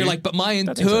 know, isn't but you're she? like, but my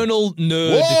internal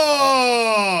nerd.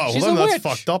 Whoa! She's Well, then a that's witch.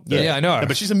 fucked up. Then. Yeah, I know. Yeah,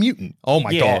 but she's a mutant. Oh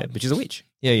my yeah, god. but she's a witch.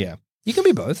 Yeah. You can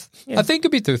be both. I think it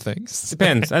could be two things.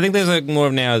 Depends. I think there's a more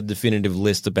of now a definitive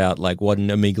list about like what an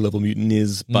Omega level mutant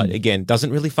is, but again, doesn't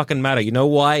really fucking matter. You know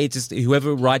why? It's just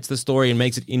whoever writes the story and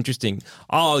makes it interesting.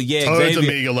 Oh yeah, Toad's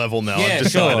Xavier. Omega level now. Yeah, I've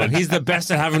sure. decided. He's the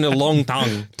best at having a long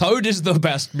tongue. Toad is the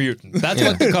best mutant. That's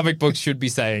what the comic books should be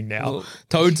saying now.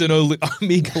 Toad's an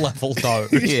Omega level Toad.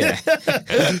 Yeah,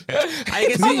 I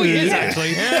guess Probably is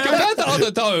actually. Yeah. Compared to other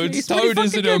Toads, He's pretty Toad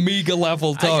is fucking an good. Omega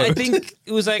level Toad. I think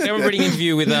it was like I remember reading an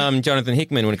interview with Jonathan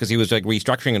Hickman because he was like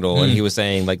restructuring it all, and he was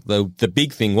saying like the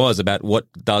big thing was about what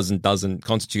does and doesn't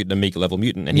constitute an Omega level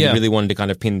mutant, and he Yeah. really wanted to kind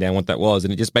of pin down what that was,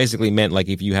 and it just basically meant like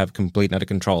if you have complete and utter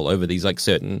control over these like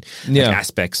certain Yeah.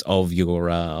 aspects of your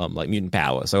like mutant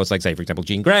power. So it's like say for example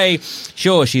Jean Grey,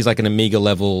 sure she's like an Omega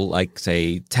level like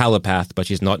say telepath, but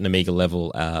she's not an Omega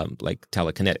level like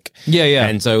telekinetic. Yeah.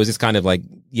 And so it was this kind of like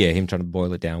him trying to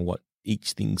boil it down what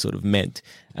each thing sort of meant.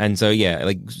 And so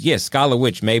Scarlet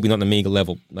Witch, maybe not an Omega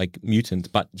level like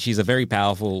mutant, but she's a very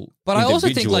powerful But I also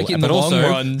think, individual, like, in but the long also,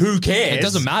 run, who cares? it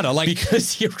doesn't matter, like-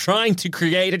 because you're trying to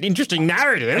create an interesting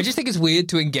narrative. I just think it's weird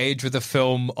to engage with a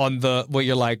film on the where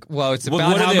you're like, well, it's about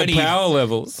what how are their many power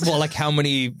levels? Well, like how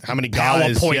many How many power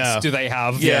guys, points yeah. do they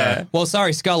have? Yeah. Well,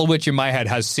 sorry, Scarlet Witch in my head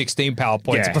has 16 power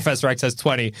points. Yeah. Professor X has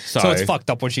 20. So So- it's fucked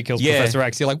up when she kills Yeah. Professor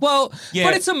X. You're like, well, Yeah.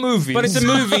 but it's a movie. But it's a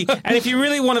movie, and if you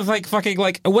really want to like fucking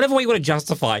like whatever way you want to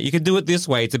justify it, you can do it this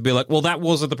way to be like, well, that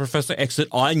wasn't the Professor X that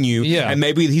I knew, Yeah. and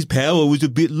maybe his power was a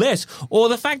bit less, or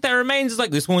the fact that remains is like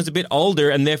this one was a bit older,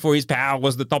 and therefore his power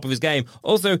was the top of his game.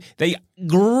 Also, they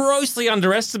grossly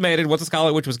underestimated what the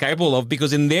Scarlet Witch was capable of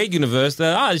because in their universe,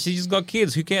 she just got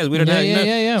kids. Who cares? We don't know.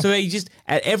 Yeah. So they just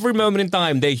at every moment in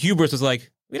time, their hubris was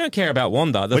like, we don't care about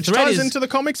Wanda. The Which threat ties is into the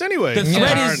comics anyway. the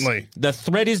threat apparently. is the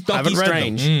threat is Doctor Haven't read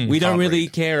them. Strange. We don't Can't really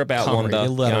read. care about Can't Wanda. read.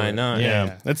 Illiterate. Yeah, I know.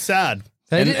 Yeah, that's sad.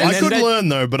 And I could that- learn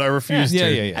though, but I refuse Yeah,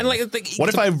 to. yeah, yeah. And like, What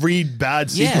if I read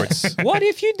bad secrets? What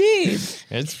if you did?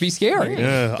 It'd be scary.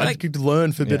 Yeah, I could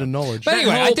learn forbidden knowledge. But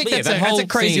anyway, That I whole- think yeah, that's, that that's whole a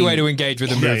crazy scene- way to engage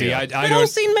with a movie. yeah. I That whole don't.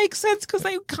 scene makes sense because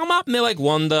they come up and they're like,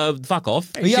 Wanda, fuck off.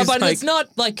 And Yeah, she's but like, it's not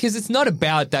like because it's not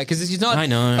about that because it's not. I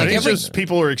know. I Like think it's every, just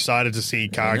people are excited to see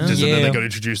characters, and Yeah. then they got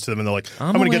introduced to them, and they're like, "I'm,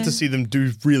 I'm going to get aware. to see them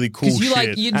do really cool 'cause you shit."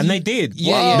 like you, And they did.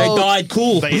 Yeah, They yeah. died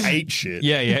cool. They ate shit.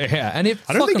 yeah. And it.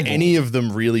 I don't think fucking any of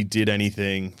them really did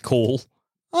anything cool.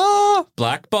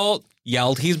 Black Bolt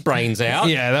yelled his brains out.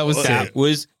 Yeah, that was That sick.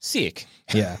 was sick.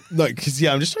 Yeah. No, because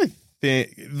I'm just trying to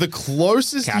think. The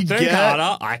closest you Captain get,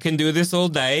 Carter, I can do this all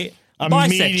day.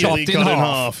 immediately Bisect cut chopped in in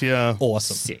half. Yeah,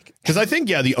 Awesome. Sick. because I think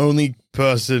the only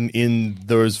person in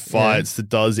those fights that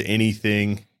does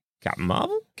anything. Captain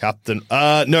Marvel? Captain,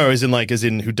 no, as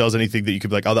in who does anything that you could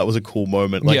be like, oh, that was a cool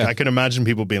moment. Like Yeah. I can imagine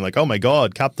people being like, oh my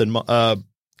god, Captain,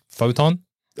 Photon.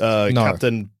 No.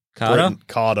 Captain Carter? Britain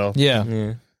Carter Yeah.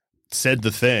 Yeah. said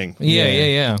the thing,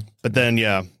 Yeah. but then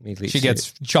She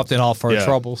gets chopped in half for her Yeah.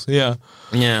 troubles. Yeah.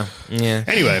 Yeah.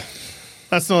 anyway,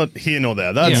 that's not here nor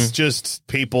there. That's Yeah. just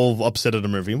people upset at a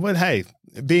movie. But hey,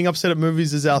 being upset at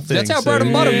movies is our thing. That's our bread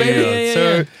and butter, baby. Yeah.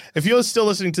 So if you're still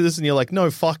listening to this and you're like, no,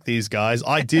 fuck these guys,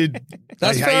 I did.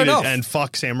 That's I fair hate enough. it, and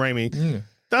fuck Sam Raimi.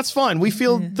 That's fine. We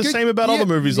feel the same about other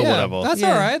movies or whatever. That's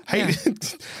all right. Hate,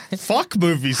 fuck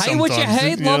movies. Hate what you sometimes,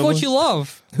 hate, love what you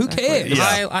love. Who cares?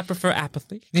 Yeah. I prefer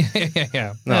apathy.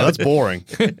 yeah. No, that's boring.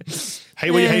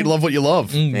 Hate what you hate, love what you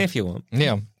love. If you want.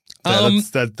 Yeah. Yeah,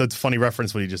 that's a funny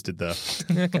reference what he just did there.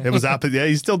 It was apathy. Yeah,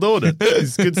 he's still doing it.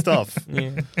 It's good stuff.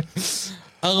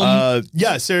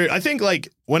 So I think like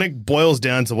when it boils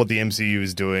down to what the MCU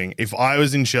is doing, if I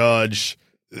was in charge,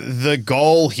 the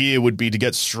goal here would be to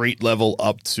get street level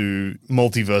up to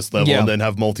multiverse level Yeah. and then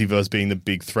have multiverse being the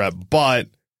big threat. But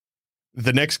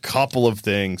the next couple of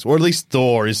things, or at least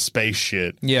Thor, is space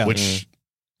shit. Yeah. Which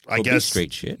I Could be guess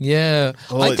street shit. Yeah.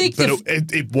 well, I think but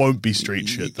if- it won't be street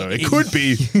shit though. It could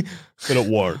be, but it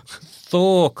won't.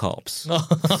 Thor cops.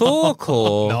 Thor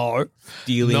Corps no.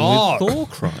 dealing No. with Thor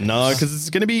crime. No, because it's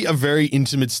going to be a very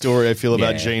intimate story, I feel,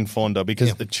 about Yeah. Jane Fonda.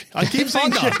 Because I keep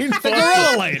saying Fonda. Jane The Fonda.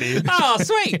 gorilla lady. Oh,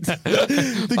 sweet. The Am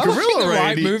I watching gorilla the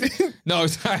right lady. movie? No,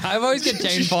 sorry. I always get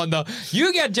Jane Fonda.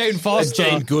 You get Jane Foster.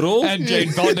 Jane Goodall. And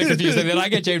Jane Fonda confused. And then I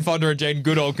get Jane Fonda and Jane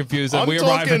Goodall confused. And I'm we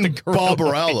arrive at the talking gorilla.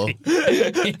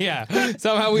 Barbarella. Yeah.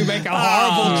 Somehow we make a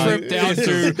horrible trip down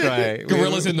to Right.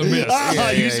 Gorillas in the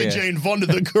Mist. You said Jane Fonda,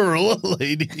 the gorilla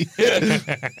lady.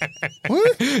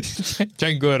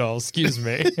 Jane Goodall, excuse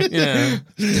me. Yeah.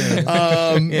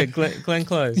 Yeah, Glenn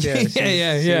Close.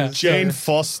 Yeah. yeah. Jane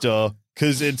Foster,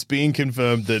 because it's being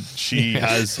confirmed that she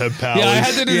has her powers. Yeah, I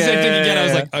had to do the same thing again. I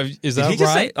was Yeah. like, is Did that he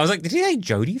just right? say, I was like, did he say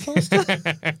Jodie Foster?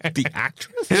 The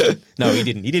actress? No, he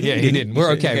didn't. He didn't. Yeah, he didn't.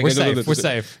 We're okay. We're safe. We're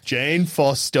safe. Jane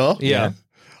Foster. Yeah.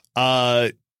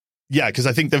 Yeah, because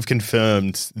I think they've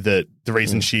confirmed that the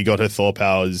reason she got her Thor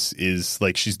powers is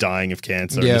like she's dying of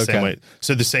cancer. Yeah, in the same okay. way.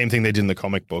 So the same thing they did in the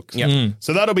comic book. Yeah.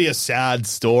 So that'll be a sad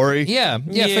story. Yeah,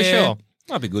 for sure.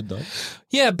 That'd be good though.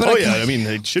 Yeah, but Oh I yeah, can't- I mean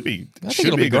it should be. think Should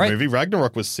it'll be be a good great. movie.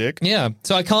 Ragnarok was sick. yeah.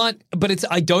 So I can't. But it's.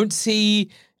 I don't see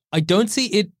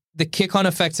it. The kick-on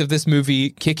effects of this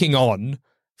movie kicking on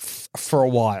for a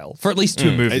while, for at least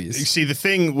two You movies. see, the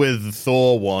thing with the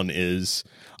Thor one is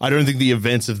I don't think the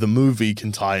events of the movie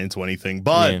can tie into anything,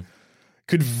 but Yeah.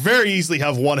 could very easily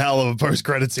have one hell of a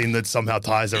post-credit scene that somehow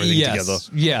ties everything together.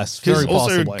 Yes, Because very also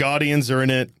possibly. Guardians are in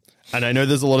it, and I know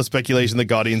there's a lot of speculation that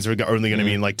Guardians are only going to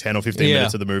be in like 10 or 15 Yeah.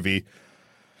 minutes of the movie.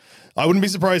 I wouldn't be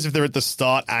surprised if they're at the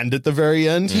start and at the very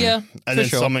end. Yeah, And for then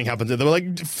sure. something happens. They were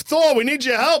like, Thor, we need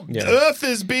your help. Yeah. Earth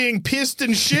is being pissed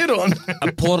and shit on.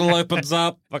 A portal opens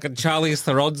up. Fucking Charlize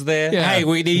Theron's there. Yeah. Hey,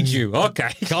 we need you. Okay.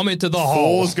 Come into the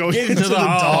hole. Thor's going into the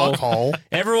dark hole.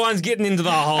 Everyone's getting into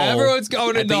the hole. Everyone's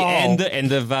going At into the the hole.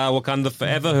 end of Wakanda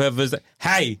Forever. Whoever's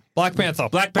hey, Black Panther.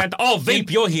 Black Panther. Oh,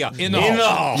 Veep, you're here. In the hole.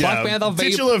 hole. Black Panther,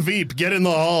 Veep. Titular Veep, get in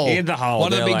the hole. In the hole.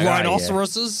 One of the They're big like, oh, yeah.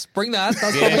 rhinoceroses. Bring that.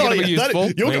 That's Yeah. probably going to be That-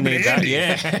 useful. you're We going to be need that.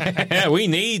 handy. Yeah, we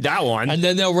need that one. And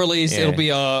then they'll release. Yeah.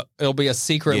 It'll be a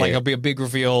secret. Yeah. Like it'll be a big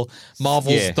reveal.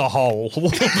 Marvel's Yeah. the hole.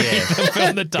 The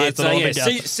film that ties It's it all yeah,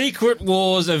 together. Secret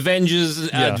Wars, Avengers,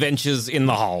 Adventures in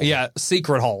the hole. Yeah,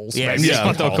 secret holes. Yeah, maybe is secret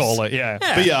what they'll holes. call it. Yeah.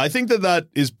 But yeah, I think that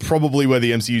is probably where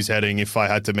the MCU's heading if I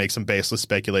had to make some baseless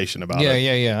speculation about Yeah,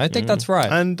 it. yeah. I think that's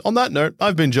right. And on that note,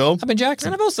 I've been Joel. I've been Jackson.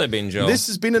 And I've also been Joel. This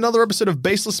has been another episode of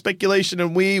Baseless Speculation,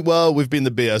 and we've been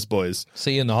the BS Boys.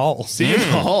 See you in the hole. See you in the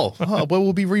hole. Oh, well,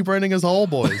 we'll be rebranding as the Hole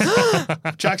Boys.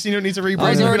 Jackson, you don't need to rebrand. I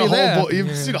was You've been already a there. Hole Boy.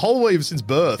 You've seen a Hole Wave since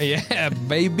birth. Yeah,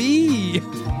 baby.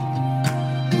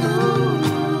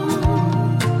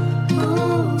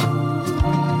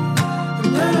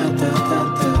 Da, da, da,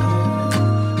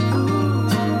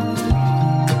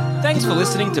 for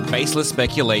listening to Baseless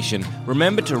Speculation.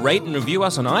 Remember to rate and review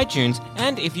us on iTunes,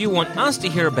 and if you want us to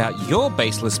hear about your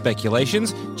baseless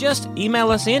speculations, just email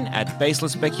us in at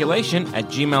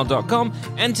baselessspeculation@gmail.com,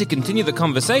 and to continue the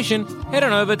conversation, head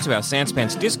on over to our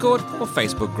Sanspants Discord or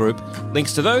Facebook group.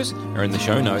 Links to those are in the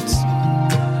show notes.